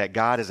that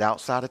God is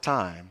outside of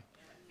time.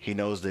 He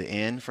knows the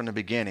end from the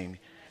beginning,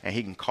 and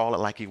he can call it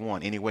like he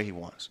wants, any way he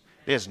wants.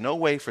 There's no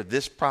way for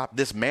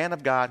this man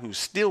of God who's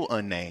still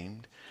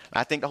unnamed.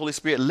 I think the Holy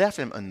Spirit left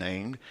him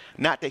unnamed.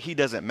 Not that he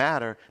doesn't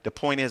matter. The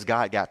point is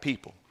God got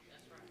people.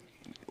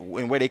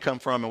 And where they come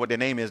from and what their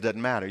name is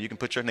doesn't matter. You can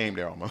put your name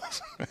there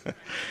almost,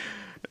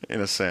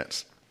 in a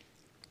sense.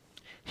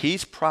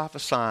 He's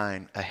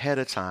prophesying ahead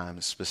of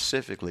time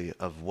specifically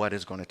of what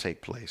is going to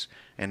take place.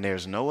 And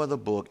there's no other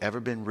book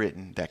ever been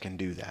written that can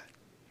do that.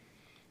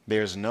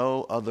 There's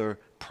no other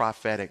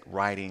prophetic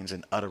writings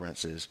and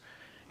utterances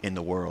in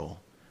the world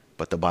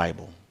but the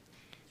Bible.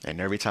 And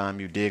every time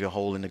you dig a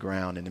hole in the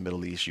ground in the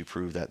Middle East, you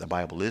prove that the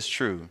Bible is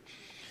true.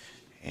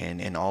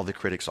 And all the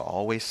critics are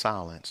always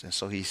silenced. And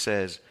so he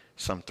says,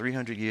 some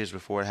 300 years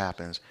before it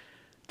happens,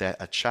 that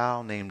a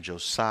child named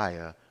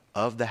Josiah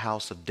of the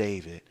house of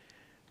David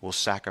will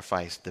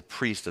sacrifice the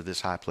priest of this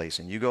high place.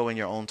 And you go in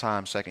your own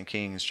time, 2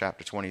 Kings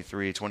chapter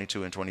 23,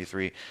 22 and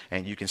 23,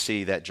 and you can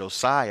see that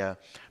Josiah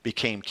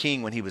became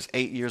king when he was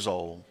 8 years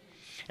old.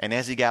 And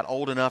as he got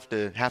old enough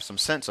to have some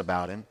sense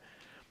about him,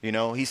 you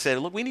know, he said,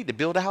 look, we need to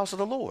build the house of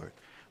the Lord.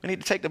 We need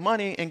to take the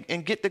money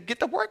and get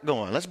the work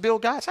going. Let's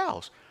build God's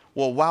house.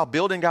 Well, while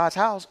building God's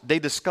house, they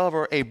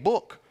discover a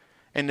book.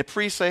 And the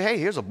priests say, hey,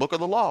 here's a book of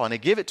the law. And they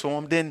give it to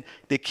him. Then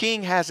the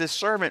king has his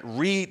servant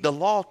read the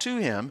law to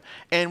him.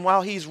 And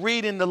while he's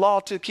reading the law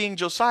to King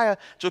Josiah,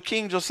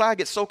 King Josiah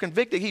gets so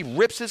convicted, he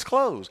rips his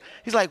clothes.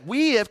 He's like,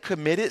 we have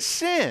committed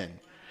sin.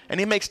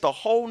 And he makes the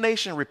whole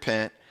nation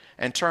repent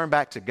and turn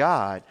back to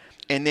God.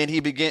 And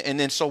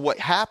then so what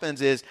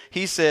happens is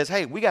he says,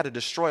 hey, we got to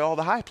destroy all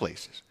the high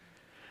places.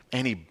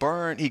 And he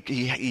burned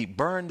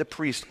the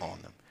priest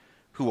on them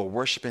who were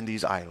worshiping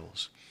these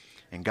idols.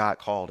 And God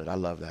called it. I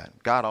love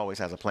that. God always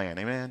has a plan.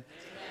 Amen.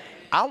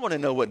 I want to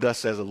know what thus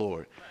says the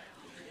Lord.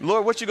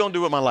 Lord, what you going to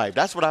do with my life?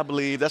 That's what I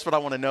believe. That's what I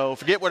want to know.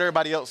 Forget what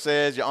everybody else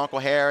says. Your Uncle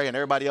Harry and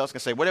everybody else can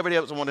say whatever they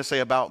want to say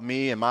about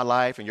me and my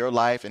life and your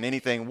life and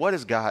anything. What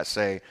does God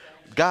say?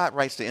 God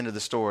writes the end of the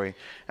story.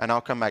 And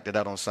I'll come back to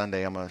that on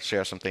Sunday. I'm going to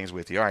share some things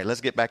with you. All right,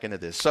 let's get back into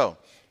this. So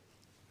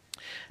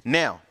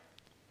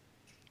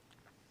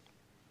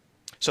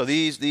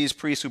these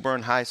priests who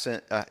burn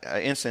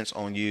incense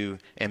on you,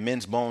 and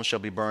men's bones shall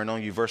be burned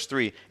on you. Verse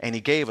 3, and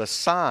he gave a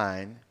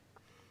sign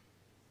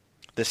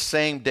the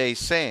same day,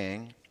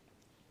 saying,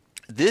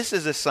 this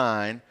is a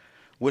sign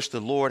which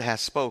the Lord has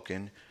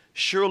spoken.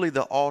 Surely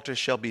the altar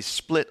shall be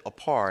split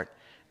apart,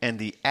 and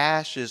the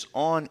ashes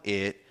on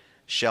it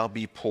shall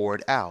be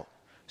poured out.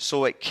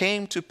 So it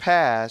came to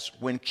pass,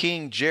 when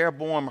King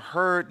Jeroboam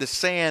heard the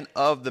saying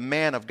of the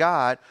man of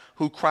God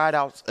who cried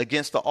out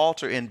against the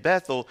altar in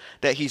Bethel,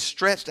 that he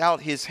stretched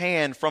out his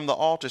hand from the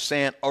altar,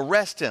 saying,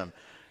 arrest him.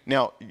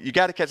 Now, you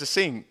got to catch the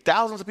scene.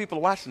 Thousands of people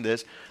are watching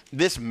this.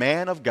 This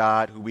man of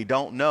God, who we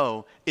don't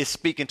know, is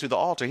speaking to the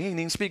altar. He ain't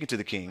even speaking to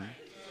the king.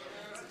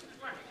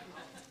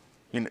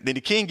 Then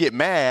the king get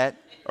mad,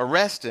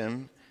 arrest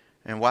him,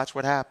 and watch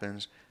what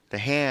happens. The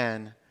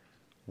hand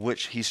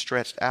which he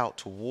stretched out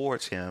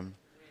towards him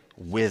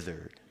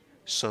withered,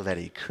 so that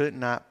he could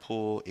not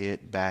pull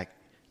it back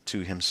to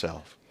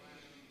himself.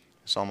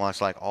 It's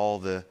almost like all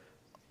the,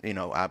 I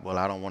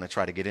don't want to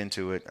try to get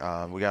into it.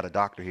 We got a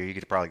doctor here. He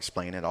could probably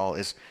explain it all.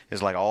 It's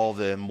like all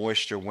the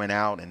moisture went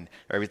out and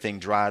everything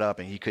dried up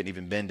and he couldn't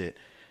even bend it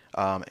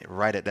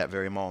right at that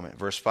very moment.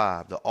 Verse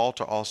 5, the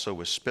altar also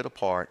was split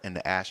apart and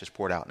the ashes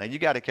poured out. Now you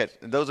got to catch,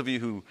 those of you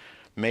who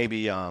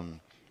maybe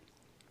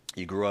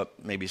you grew up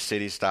maybe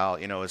city style,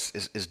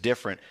 it's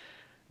different.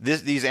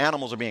 These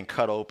animals are being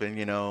cut open,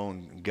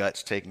 and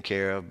guts taken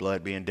care of,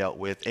 blood being dealt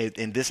with,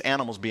 and this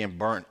animal's being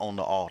burnt on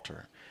the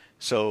altar.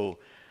 So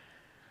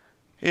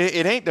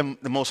it ain't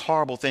the most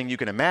horrible thing you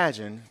can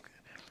imagine,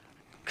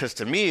 because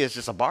to me it's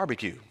just a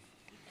barbecue.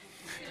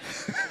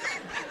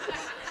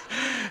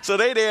 So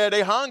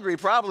they hungry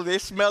probably. They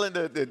smelling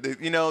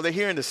they're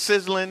hearing the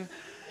sizzling.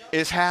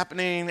 It's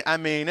happening. I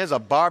mean, there's a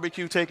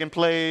barbecue taking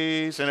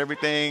place and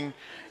everything.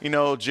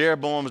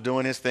 Jeroboam's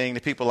doing his thing. The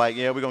people are like,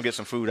 yeah, we're going to get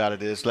some food out of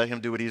this. Let him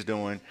do what he's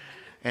doing.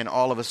 And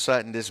all of a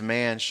sudden, this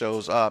man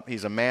shows up.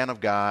 He's a man of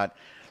God.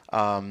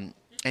 And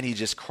he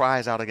just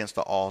cries out against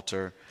the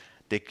altar.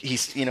 The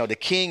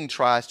king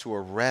tries to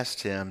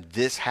arrest him.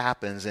 This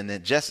happens. And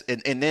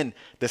then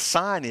the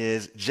sign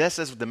is, just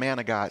as the man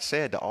of God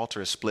said, the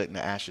altar is split and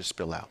the ashes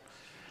spill out.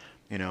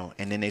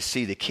 And then they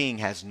see the king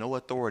has no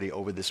authority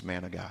over this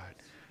man of God,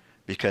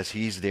 because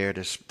he's there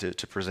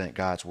to present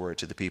God's word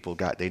to the people.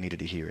 They needed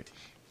to hear it.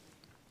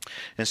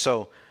 And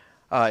so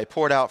it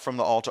poured out from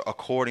the altar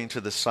according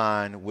to the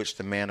sign which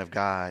the man of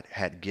God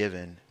had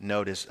given,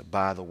 notice,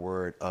 by the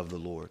word of the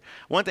Lord.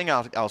 One thing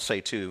I'll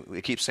say too,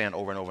 it keeps saying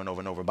over and over and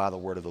over and over, by the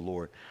word of the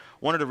Lord.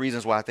 One of the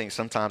reasons why I think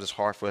sometimes it's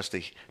hard for us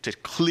to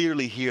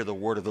clearly hear the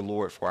word of the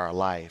Lord for our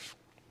life,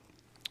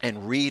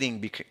 and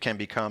reading can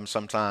become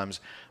sometimes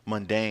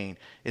mundane,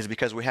 is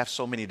because we have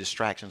so many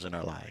distractions in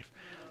our life.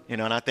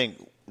 And I think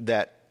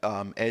that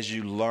as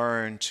you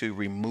learn to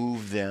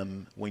remove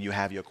them when you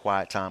have your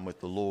quiet time with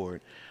the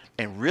Lord,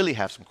 and really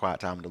have some quiet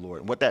time with the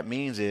Lord. And what that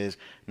means is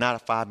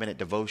not a 5-minute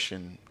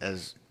devotion,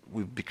 as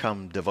we've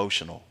become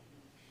devotional,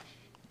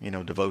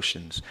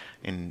 devotions.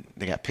 And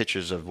they got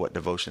pictures of what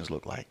devotions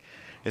look like.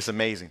 It's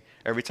amazing.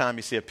 Every time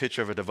you see a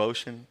picture of a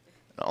devotion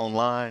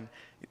online,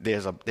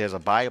 there's a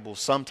Bible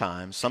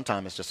sometimes.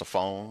 Sometimes it's just a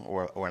phone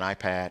or an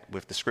iPad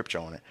with the scripture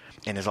on it.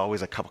 And there's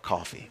always a cup of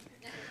coffee.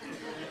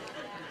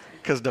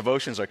 Because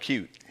devotions are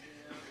cute.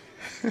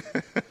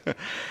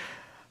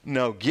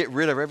 No, get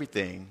rid of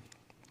everything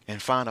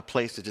and find a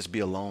place to just be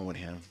alone with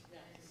him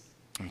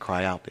and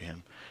cry out to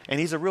him. And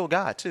he's a real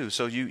God too.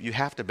 So you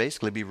have to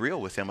basically be real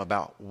with him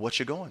about what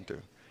you're going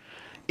through.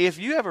 If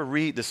you ever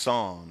read the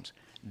Psalms,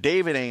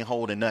 David ain't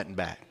holding nothing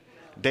back.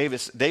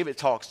 David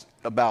talks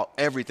about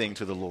everything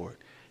to the Lord.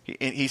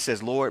 He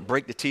says, Lord,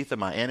 break the teeth of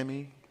my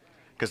enemy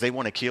because they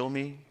want to kill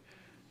me.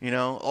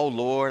 Oh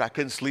Lord, I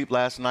couldn't sleep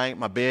last night.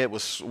 My bed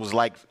was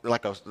like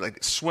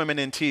swimming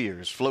in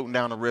tears, floating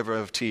down a river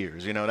of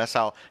tears. That's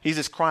how he's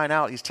just crying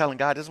out. He's telling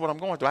God, this is what I'm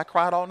going through. I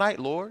cried all night,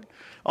 Lord,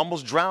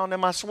 almost drowned in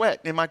my sweat,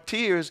 in my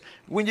tears.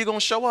 When you going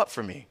to show up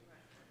for me?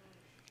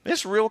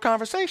 It's real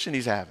conversation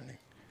he's having.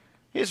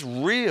 It's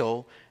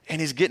real,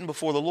 and he's getting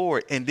before the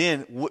Lord. And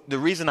then the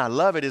reason I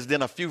love it is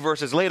then a few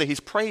verses later, he's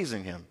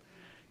praising him,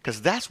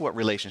 because that's what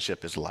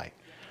relationship is like.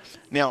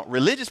 Now,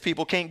 religious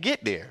people can't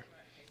get there,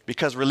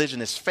 because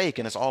religion is fake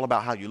and it's all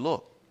about how you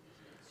look.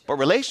 But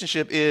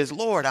relationship is,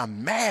 Lord,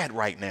 I'm mad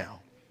right now.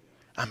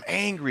 I'm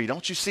angry.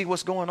 Don't you see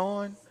what's going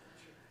on?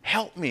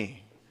 Help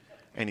me.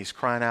 And he's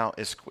crying out.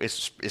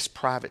 It's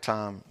private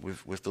time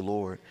with the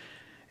Lord.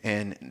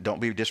 And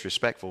don't be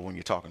disrespectful when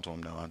you're talking to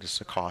him, though. I'm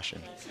just a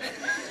caution.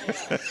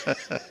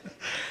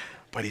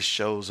 But he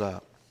shows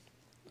up.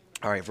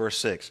 All right, verse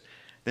 6.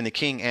 Then the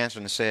king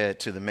answered and said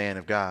to the man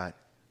of God,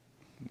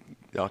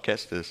 y'all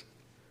catch this,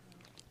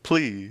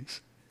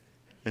 please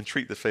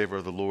entreat the favor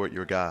of the Lord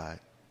your God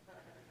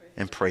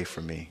and pray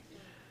for me.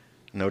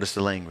 Notice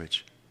the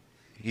language.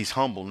 He's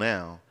humble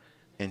now.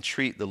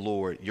 Entreat the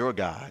Lord your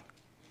God,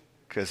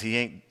 because he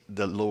ain't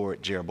the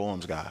Lord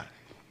Jeroboam's God.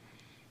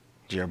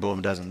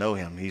 Jeroboam doesn't know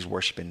him. He's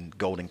worshiping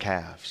golden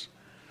calves.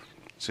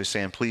 So he's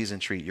saying, please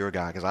entreat your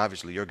God, because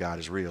obviously your God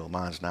is real.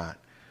 Mine's not.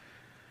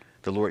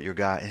 The Lord your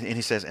God. And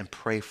he says, and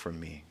pray for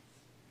me,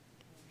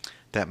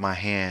 that my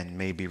hand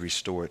may be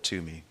restored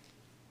to me.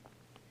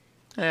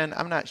 And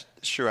I'm not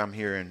sure I'm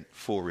hearing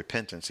full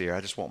repentance here.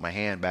 I just want my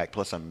hand back,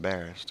 plus I'm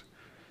embarrassed.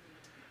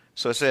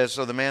 So it says,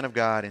 so the man of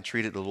God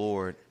entreated the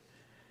Lord,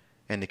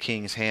 and the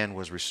king's hand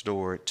was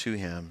restored to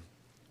him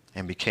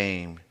and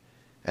became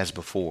as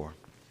before.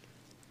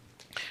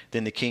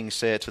 Then the king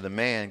said to the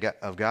man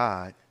of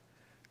God,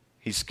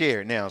 he's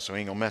scared now, so he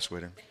ain't going to mess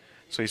with him.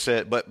 So he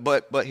said,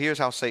 but here's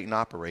how Satan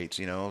operates,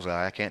 you know. So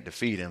I can't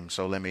defeat him,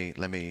 so let me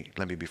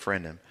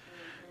befriend him.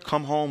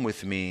 Come home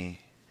with me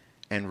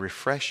and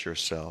refresh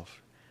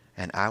yourself,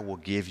 and I will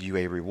give you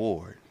a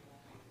reward.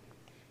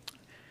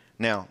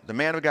 Now, the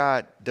man of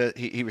God,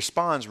 he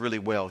responds really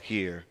well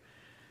here.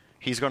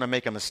 He's going to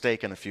make a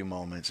mistake in a few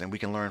moments, and we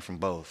can learn from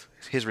both.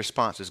 His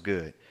response is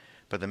good.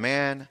 But the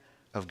man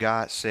of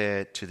God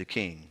said to the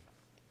king,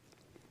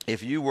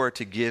 if you were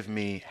to give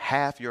me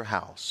half your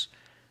house,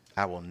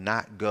 I will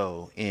not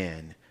go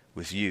in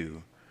with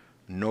you,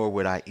 nor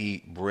would I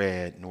eat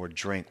bread nor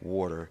drink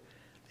water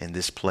in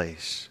this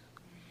place.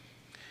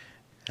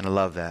 And I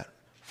love that.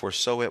 For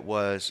so it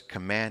was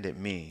commanded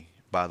me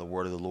by the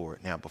word of the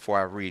Lord. Now, before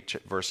I read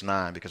verse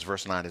 9, because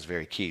verse 9 is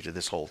very key to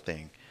this whole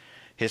thing,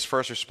 his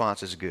first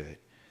response is good.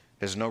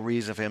 There's no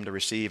reason for him to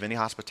receive any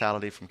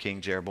hospitality from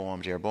King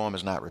Jeroboam. Jeroboam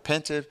is not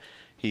repentive.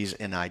 He's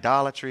in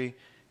idolatry.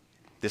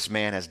 This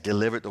man has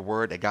delivered the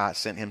word that God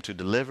sent him to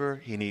deliver.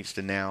 He needs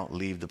to now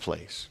leave the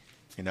place.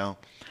 You know,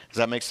 does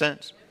that make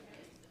sense?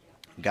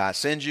 God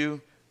sends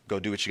you, go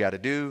do what you got to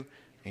do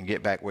and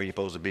get back where you're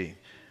supposed to be.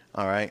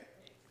 All right.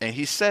 And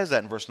he says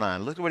that in verse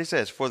 9. Look at what he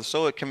says. For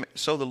so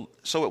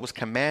it was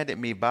commanded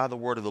me by the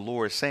word of the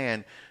Lord,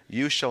 saying,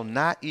 you shall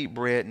not eat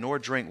bread nor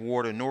drink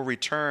water nor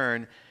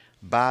return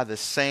by the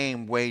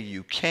same way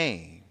you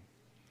came.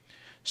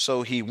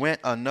 So he went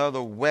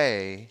another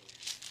way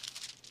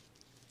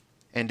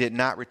and did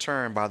not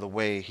return by the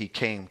way he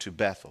came to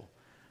Bethel.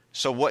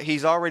 So what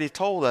he's already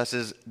told us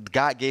is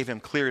God gave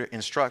him clear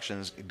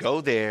instructions. Go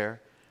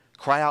there,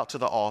 cry out to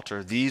the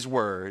altar, these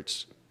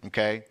words,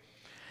 okay?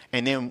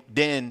 And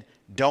then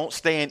don't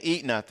stay and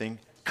eat nothing.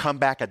 Come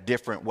back a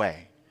different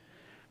way.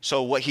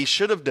 So what he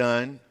should have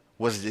done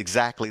was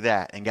exactly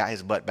that and got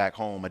his butt back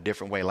home a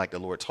different way like the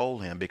Lord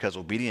told him, because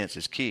obedience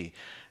is key.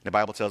 The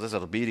Bible tells us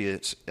that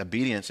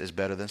obedience is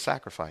better than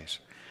sacrifice.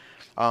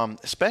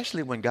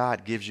 Especially when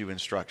God gives you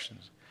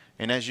instructions.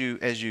 And as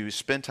you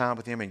spend time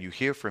with him and you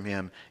hear from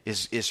him,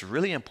 it's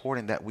really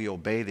important that we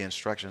obey the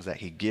instructions that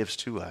he gives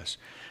to us.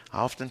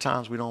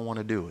 Oftentimes we don't want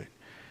to do it.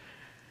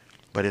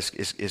 But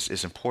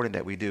it's important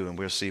that we do, and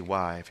we'll see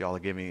why if y'all will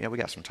give me, we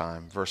got some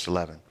time. Verse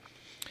 11.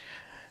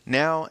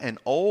 Now an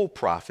old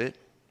prophet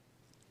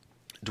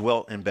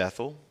dwelt in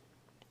Bethel.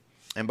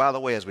 And by the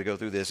way, as we go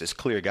through this, it's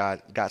clear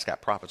God's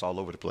got prophets all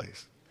over the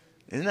place.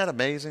 Isn't that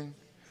amazing?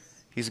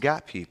 He's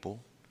got people.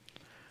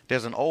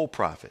 There's an old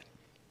prophet,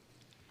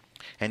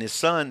 and his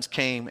sons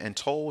came and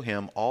told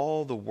him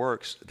all the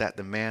works that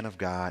the man of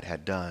God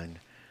had done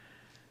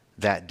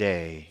that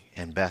day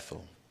in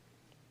Bethel.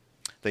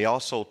 They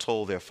also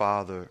told their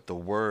father the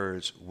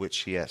words which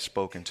he had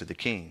spoken to the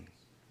king.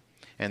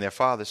 And their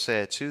father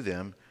said to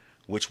them,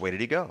 which way did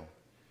he go?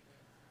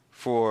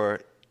 For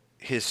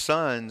his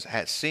sons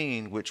had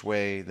seen which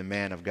way the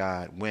man of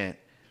God went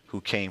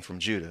who came from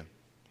Judah.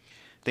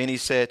 Then he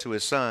said to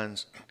his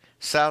sons,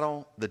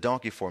 saddle the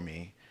donkey for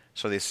me.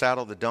 So they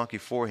saddled the donkey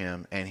for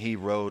him, and he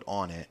rode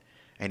on it.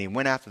 And he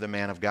went after the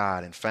man of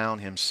God and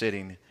found him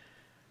sitting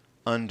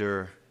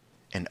under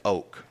an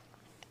oak.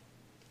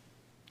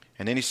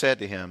 And then he said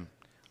to him,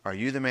 are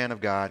you the man of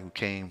God who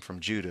came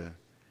from Judah?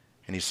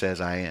 And he says,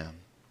 I am.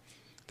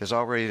 There's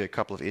already a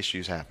couple of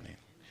issues happening.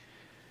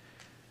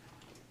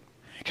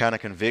 Kind of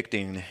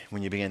convicting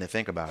when you begin to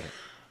think about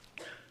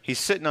it. He's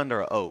sitting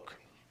under an oak.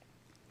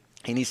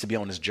 He needs to be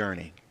on his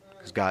journey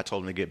because God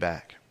told him to get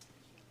back.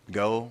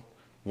 Go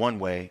one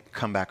way,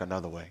 come back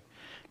another way.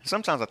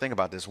 Sometimes I think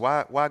about this.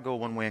 Why go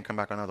one way and come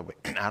back another way?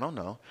 I don't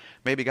know.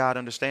 Maybe God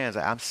understands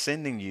that I'm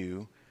sending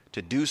you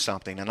to do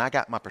something, and I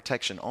got my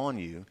protection on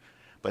you,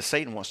 but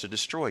Satan wants to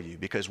destroy you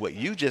because what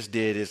you just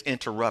did is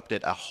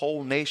interrupted a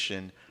whole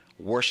nation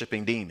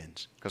worshiping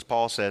demons, because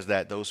Paul says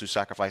that those who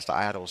sacrifice to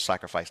idols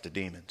sacrifice to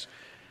demons.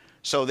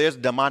 So there's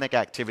demonic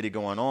activity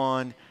going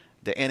on.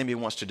 The enemy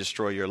wants to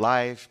destroy your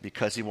life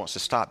because he wants to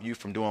stop you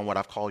from doing what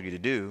I've called you to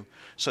do.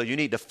 So you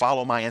need to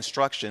follow my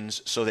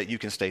instructions so that you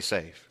can stay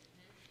safe.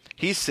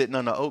 He's sitting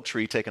on the oak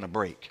tree taking a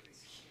break.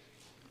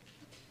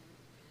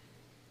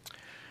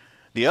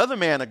 The other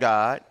man of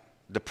God,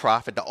 the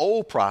prophet, the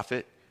old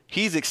prophet,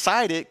 he's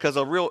excited because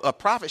a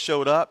prophet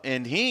showed up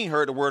and he ain't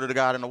heard the word of the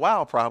God in a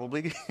while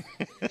probably.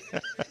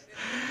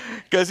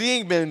 Because he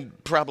ain't been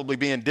probably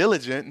being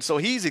diligent. And so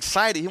he's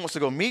excited. He wants to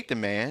go meet the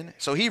man.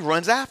 So he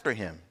runs after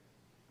him.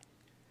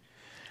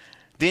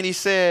 Then he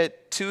said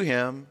to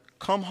him,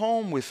 come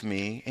home with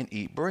me and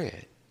eat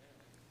bread.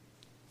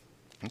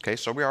 Okay,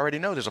 so we already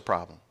know there's a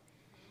problem.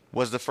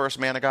 Was the first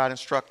man of God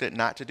instructed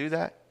not to do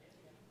that?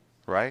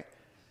 Right?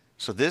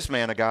 So this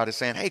man of God is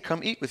saying, hey,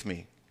 come eat with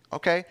me.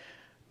 Okay.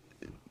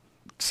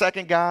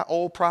 Second guy,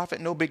 old prophet,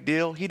 no big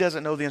deal. He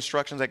doesn't know the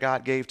instructions that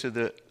God gave to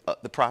the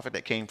prophet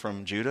that came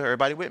from Judah.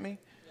 Everybody with me?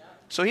 Yeah.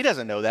 So he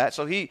doesn't know that.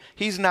 So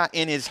he's not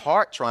in his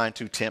heart trying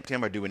to tempt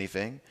him or do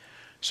anything.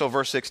 So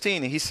verse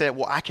 16, and he said,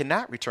 well, I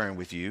cannot return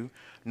with you,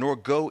 nor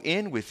go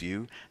in with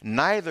you.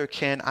 Neither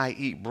can I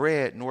eat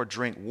bread nor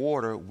drink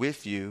water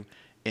with you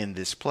in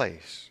this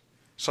place.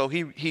 So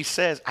he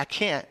says, I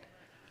can't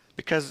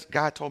because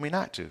God told me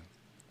not to.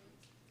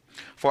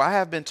 For I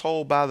have been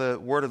told by the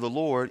word of the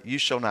Lord, you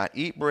shall not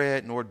eat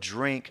bread nor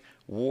drink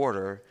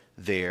water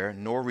there,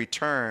 nor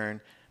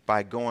return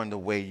by going the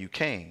way you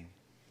came.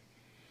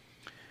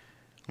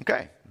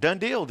 Okay, done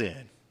deal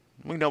then.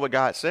 We know what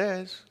God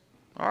says.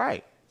 All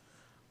right.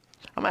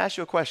 I'm going to ask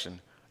you a question.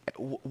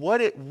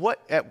 What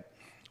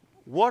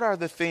are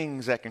the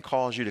things that can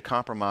cause you to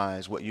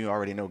compromise what you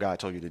already know God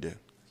told you to do?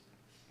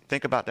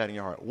 Think about that in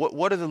your heart.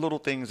 What are the little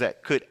things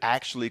that could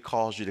actually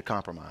cause you to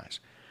compromise?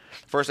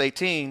 Verse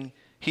 18,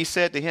 he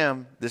said to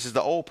him, this is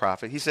the old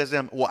prophet, he says to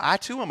him, well, I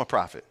too am a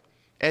prophet,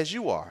 as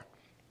you are.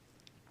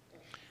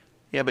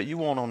 Yeah, but you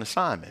weren't on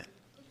assignment.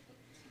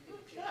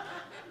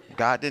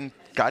 God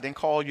didn't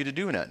call you to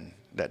do nothing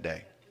that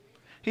day.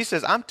 He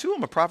says, I'm too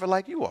am a prophet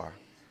like you are.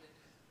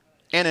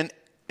 And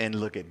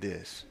look at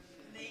this.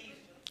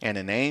 And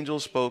an angel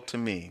spoke to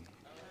me.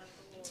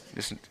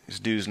 This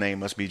dude's name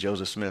must be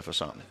Joseph Smith or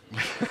something.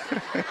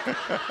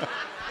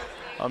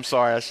 I'm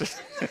sorry.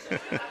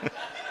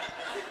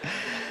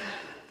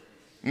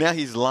 Now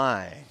he's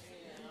lying,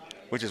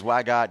 which is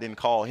why God didn't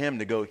call him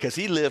to go, because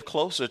he lived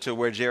closer to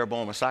where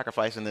Jeroboam was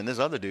sacrificing than this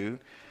other dude.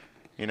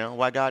 You know,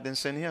 why God didn't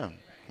send him?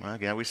 Well,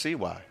 again, we see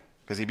why.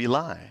 Because he'd be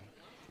lying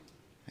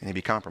and he'd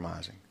be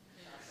compromising.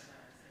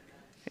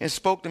 And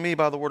spoke to me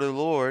by the word of the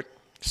Lord,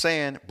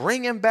 saying,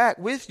 bring him back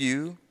with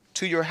you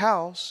to your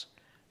house,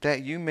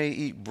 that you may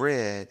eat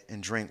bread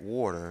and drink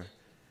water.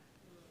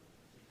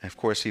 And of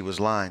course, he was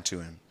lying to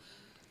him.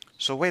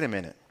 So wait a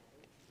minute.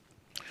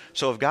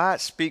 So if God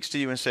speaks to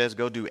you and says,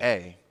 go do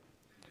A,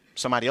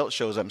 somebody else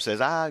shows up and says,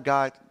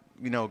 God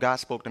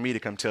spoke to me to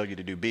come tell you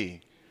to do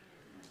B.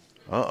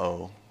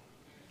 Uh-oh.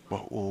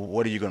 Well,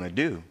 what are you going to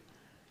do?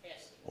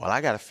 Well, I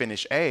got to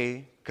finish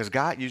A, because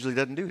God usually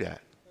doesn't do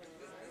that.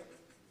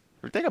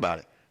 Think about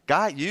it.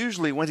 God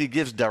usually, when he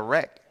gives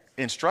direct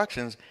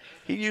instructions,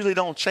 he usually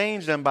don't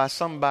change them by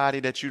somebody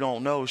that you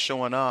don't know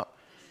showing up,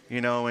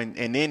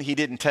 and then he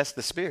didn't test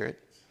the spirit.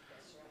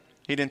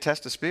 He didn't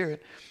test the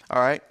spirit. All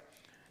right.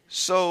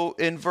 So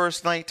in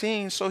verse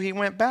 19, so he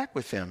went back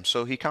with him.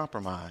 So he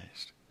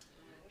compromised.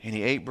 And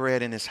he ate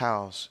bread in his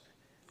house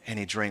and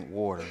he drank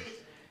water.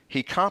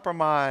 He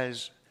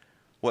compromised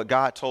what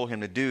God told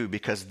him to do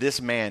because this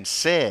man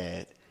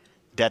said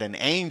that an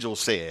angel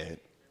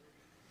said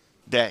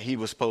that he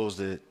was supposed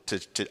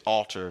to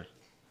alter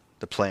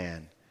the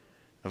plan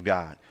of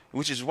God,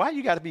 which is why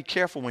you got to be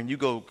careful when you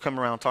come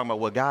around talking about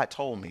what God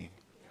told me.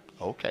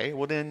 Okay,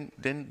 well then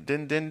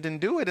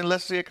do it and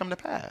let's see it come to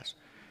pass.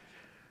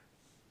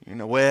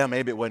 Well,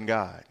 maybe it wasn't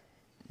God,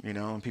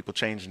 and people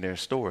changing their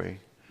story.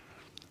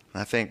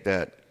 And I think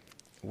that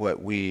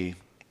what we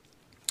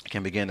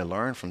can begin to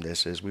learn from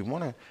this is we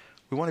want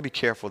to be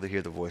careful to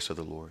hear the voice of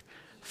the Lord.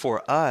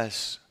 For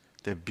us,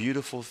 the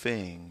beautiful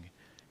thing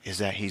is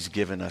that he's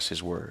given us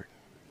his word.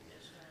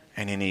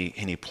 And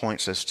he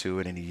points us to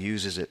it, and he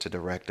uses it to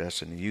direct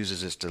us, and he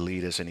uses it to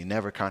lead us, and he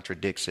never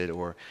contradicts it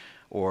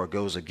or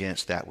goes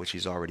against that which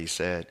he's already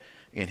said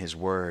in his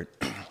word.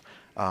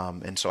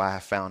 And so I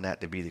have found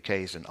that to be the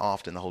case. And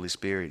often the Holy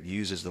Spirit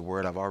uses the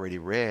word I've already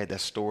read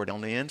that's stored on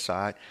the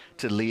inside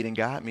to lead and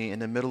guide me in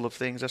the middle of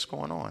things that's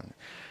going on,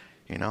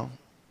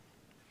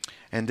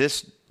 And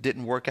this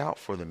didn't work out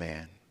for the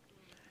man.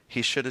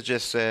 He should have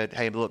just said,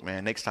 hey, look,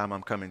 man, next time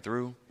I'm coming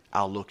through,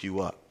 I'll look you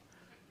up.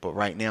 But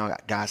right now,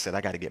 God said, I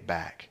got to get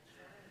back.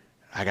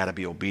 I got to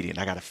be obedient.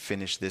 I got to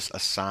finish this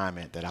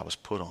assignment that I was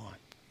put on.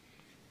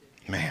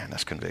 Man,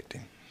 that's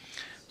convicting.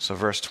 So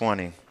verse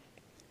 20.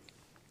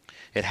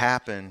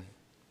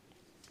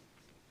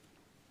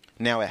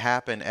 Now it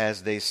happened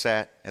as they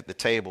sat at the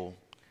table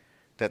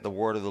that the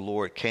word of the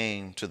Lord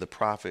came to the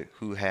prophet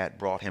who had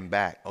brought him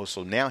back. Oh,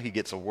 so now he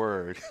gets a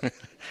word.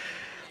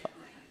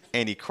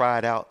 And he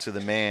cried out to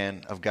the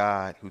man of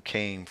God who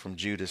came from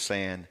Judah,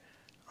 saying,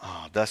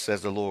 thus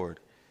says the Lord,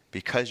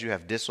 because you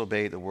have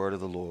disobeyed the word of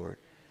the Lord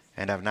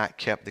and have not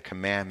kept the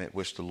commandment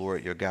which the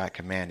Lord your God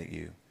commanded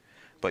you,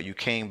 but you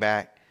came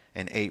back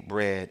and ate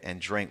bread and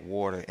drank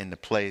water in the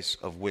place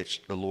of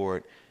which the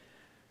Lord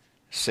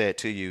said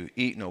to you,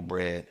 eat no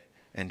bread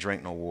and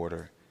drink no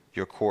water,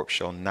 your corpse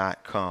shall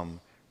not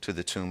come to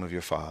the tomb of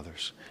your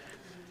fathers.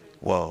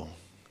 Whoa.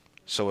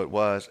 So it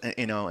was, and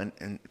I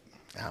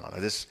don't know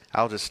this.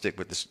 I'll just stick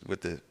with this,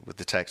 with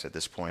the text at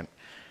this point.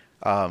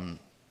 But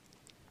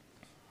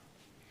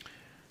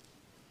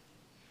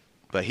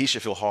he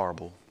should feel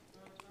horrible.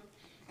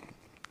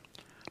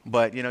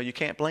 But, you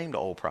can't blame the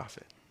old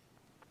prophet,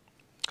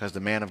 because the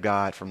man of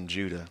God from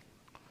Judah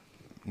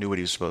knew what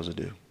he was supposed to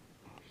do.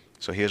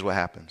 So here's what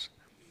happens.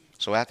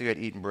 So after he had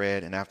eaten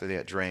bread and after they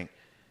had drank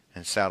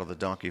and saddled the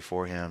donkey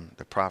for him,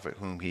 the prophet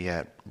whom he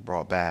had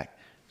brought back,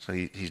 so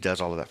he does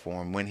all of that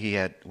for him. When he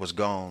was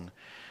gone,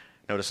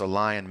 notice a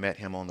lion met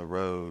him on the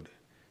road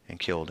and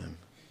killed him,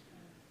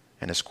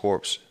 and his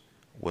corpse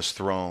was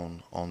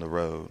thrown on the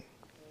road.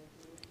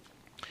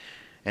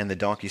 And the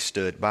donkey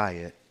stood by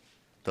it.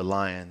 The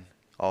lion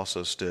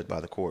also stood by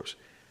the corpse.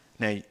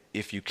 Now,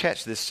 if you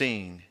catch this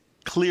scene,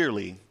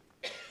 clearly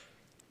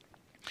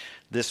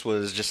this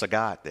was just a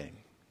God thing.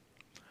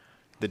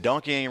 The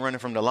donkey ain't running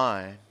from the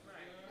lion.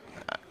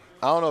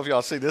 I don't know if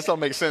y'all see, this don't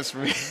make sense for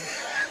me.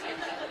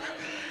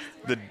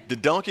 The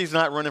donkey's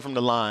not running from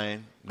the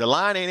lion. The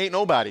lion ain't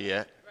nobody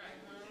yet.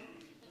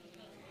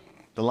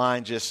 The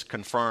lion just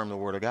confirmed the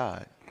word of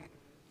God.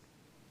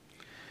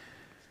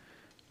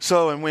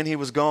 So, and when he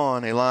was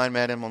gone, a lion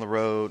met him on the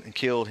road and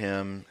killed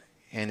him,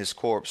 and his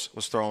corpse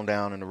was thrown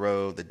down in the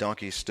road. The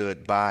donkey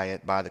stood by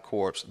it, by the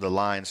corpse. The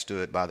lion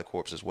stood by the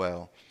corpse as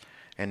well.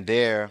 And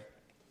there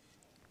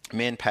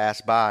men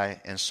passed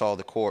by and saw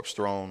the corpse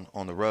thrown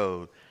on the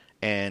road,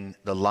 and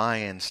the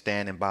lion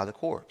standing by the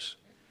corpse.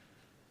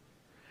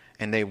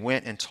 And they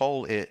went and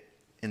told it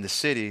in the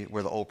city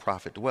where the old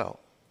prophet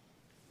dwelt.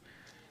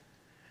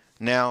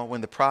 Now,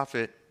 when the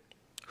prophet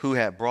who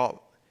had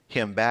brought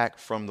him back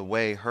from the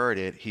way heard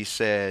it, he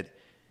said,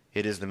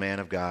 "It is the man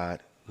of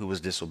God who was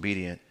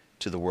disobedient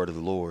to the word of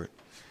the Lord."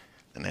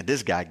 And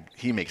this guy,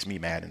 he makes me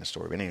mad in the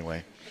story. But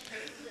anyway,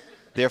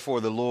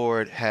 therefore the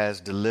Lord has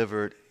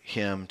delivered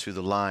him to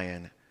the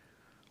lion,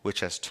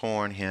 which has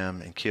torn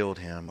him and killed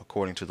him,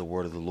 according to the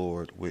word of the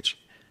Lord, which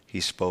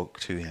he spoke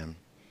to him.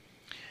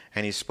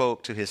 And he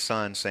spoke to his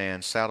son,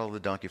 saying, "Saddle the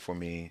donkey for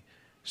me."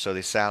 So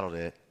they saddled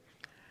it.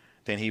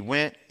 Then he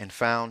went and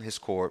found his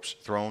corpse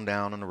thrown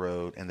down on the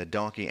road, and the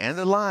donkey and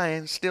the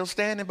lion still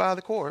standing by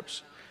the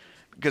corpse.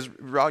 Because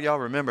y'all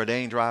remember,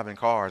 they ain't driving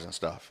cars and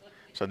stuff.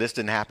 So this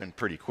didn't happen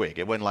pretty quick.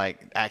 It wasn't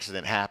like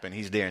accident happened,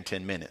 he's there in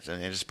 10 minutes.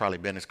 And it's probably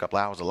been a couple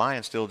hours. The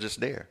lion's still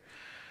just there.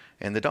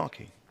 And the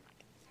donkey.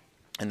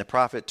 And the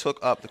prophet took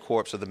up the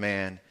corpse of the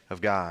man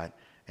of God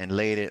and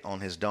laid it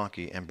on his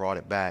donkey and brought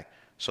it back.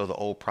 So the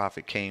old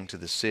prophet came to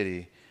the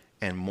city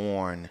and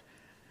mourn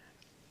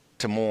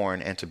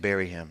and to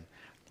bury him,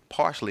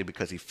 partially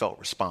because he felt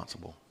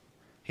responsible.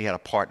 He had a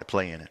part to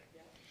play in it.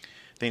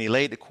 Then he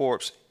laid the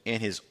corpse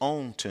in his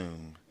own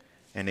tomb,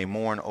 and they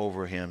mourned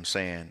over him,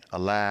 saying,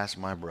 "Alas,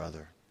 my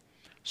brother."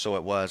 So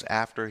it was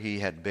after he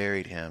had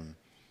buried him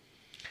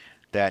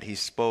that he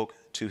spoke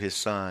to his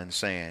son,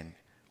 saying,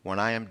 "When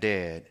I am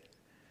dead,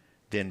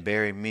 then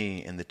bury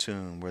me in the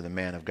tomb where the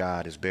man of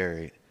God is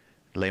buried.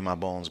 Lay my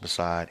bones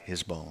beside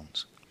his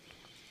bones."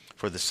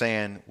 For the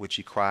saying which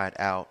he cried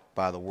out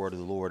by the word of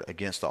the Lord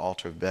against the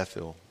altar of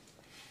Bethel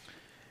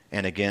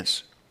and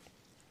against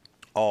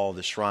all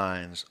the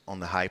shrines on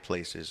the high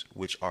places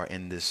which are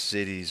in the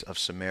cities of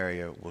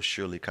Samaria will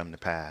surely come to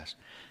pass.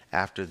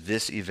 After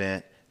this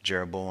event,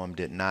 Jeroboam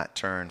did not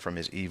turn from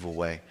his evil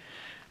way.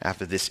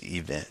 After this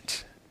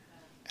event,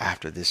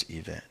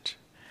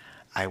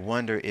 I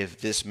wonder if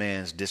this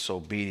man's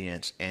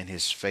disobedience and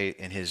his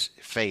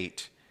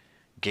fate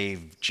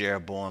gave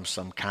Jeroboam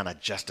some kind of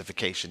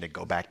justification to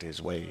go back to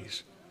his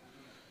ways.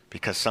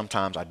 Because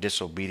sometimes our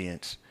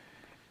disobedience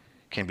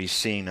can be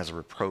seen as a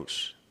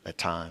reproach at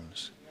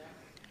times.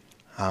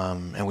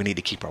 And we need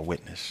to keep our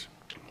witness.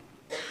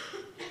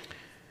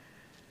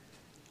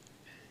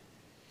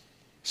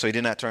 So he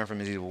did not turn from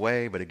his evil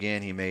way, but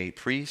again he made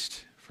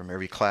priests from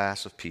every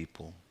class of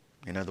people.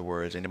 In other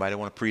words, anybody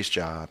want a priest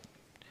job,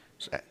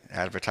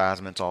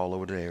 advertisements all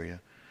over the area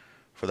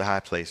for the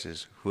high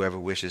places. Whoever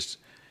wishes,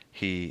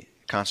 he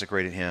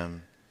consecrated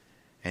him,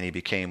 and he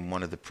became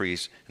one of the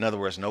priests. In other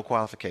words, no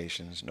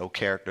qualifications, no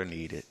character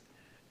needed.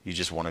 You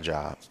just want a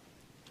job.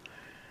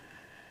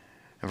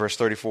 In verse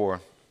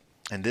 34,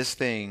 and this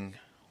thing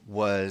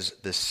was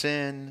the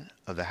sin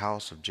of the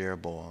house of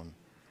Jeroboam,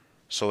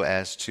 so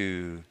as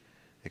to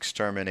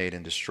exterminate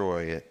and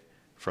destroy it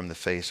from the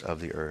face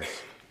of the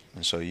earth.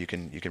 And so you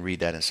can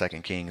read that in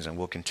 2 Kings, and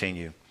we'll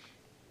continue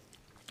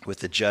with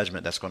the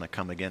judgment that's going to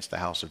come against the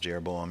house of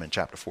Jeroboam in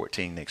chapter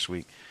 14 next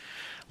week.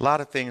 A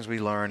lot of things we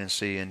learn and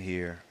see and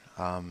hear.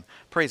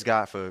 Praise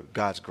God for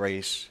God's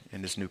grace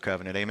in this new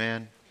covenant.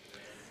 Amen.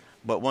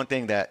 But one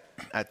thing that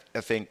I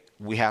think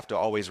we have to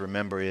always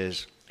remember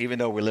is, even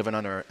though we're living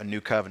under a new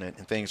covenant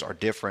and things are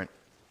different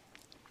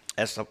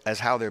as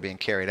how they're being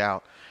carried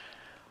out,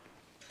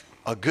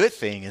 a good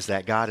thing is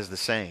that God is the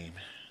same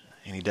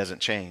and he doesn't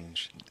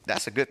change.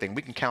 That's a good thing.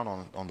 We can count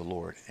on the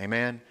Lord.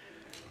 Amen.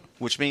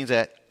 Which means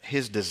that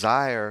his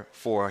desire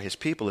for his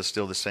people is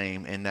still the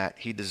same, in that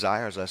he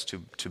desires us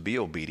to be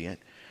obedient,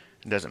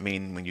 It doesn't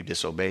mean when you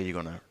disobey,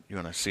 you're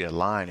gonna see a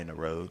line in the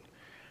road.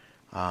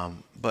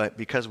 But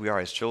because we are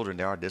his children,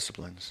 there are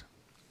disciplines.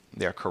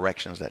 There are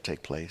corrections that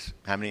take place.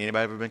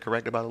 Anybody ever been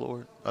corrected by the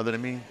Lord other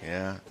than me?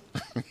 Yeah.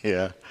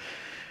 Yeah.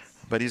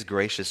 But he's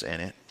gracious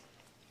in it.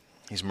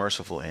 He's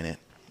merciful in it,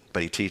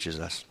 but he teaches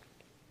us.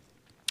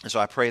 And so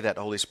I pray that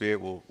the Holy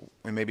Spirit will,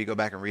 and maybe go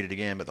back and read it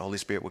again, but the Holy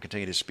Spirit will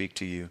continue to speak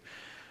to you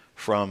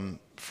from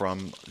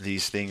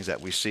these things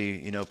that we see.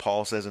 You know,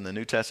 Paul says in the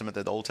New Testament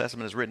that the Old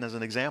Testament is written as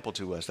an example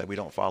to us, that we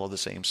don't follow the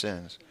same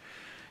sins.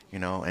 You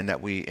know, and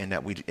that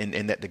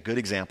the good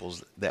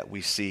examples that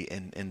we see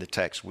in the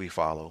text we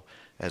follow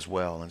as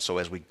well. And so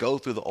as we go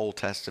through the Old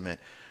Testament,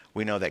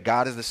 we know that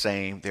God is the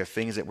same. There are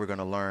things that we're going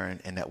to learn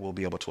and that we'll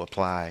be able to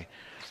apply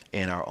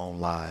in our own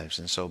lives.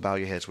 And so bow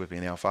your heads with me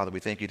now. Father, we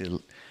thank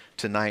you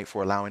tonight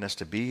for allowing us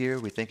to be here.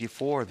 We thank you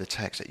for the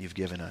text that you've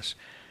given us.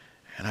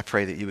 And I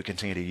pray that you would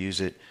continue to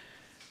use it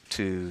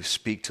to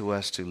speak to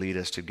us, to lead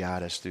us, to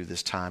guide us through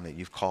this time that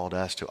you've called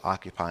us to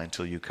occupy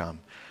until you come.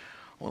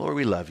 Well, Lord,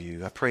 we love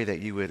you. I pray that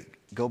you would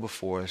go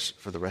before us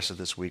for the rest of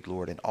this week,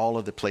 Lord, in all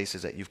of the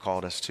places that you've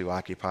called us to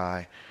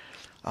occupy,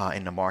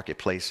 in the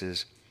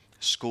marketplaces,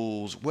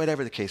 schools,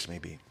 whatever the case may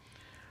be.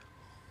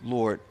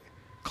 Lord,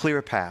 clear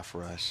a path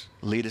for us.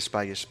 Lead us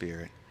by your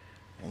Spirit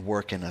and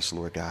work in us,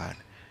 Lord God.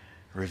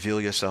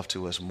 Reveal yourself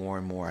to us more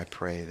and more, I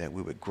pray, that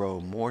we would grow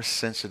more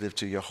sensitive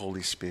to your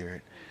Holy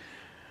Spirit.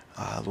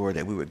 Lord,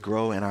 that we would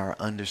grow in our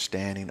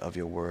understanding of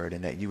your word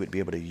and that you would be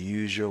able to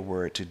use your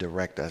word to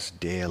direct us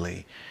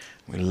daily.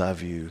 We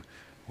love you.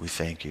 We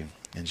thank you.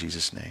 In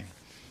Jesus' name,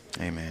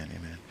 amen,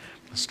 amen.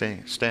 Let's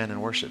stand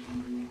and worship.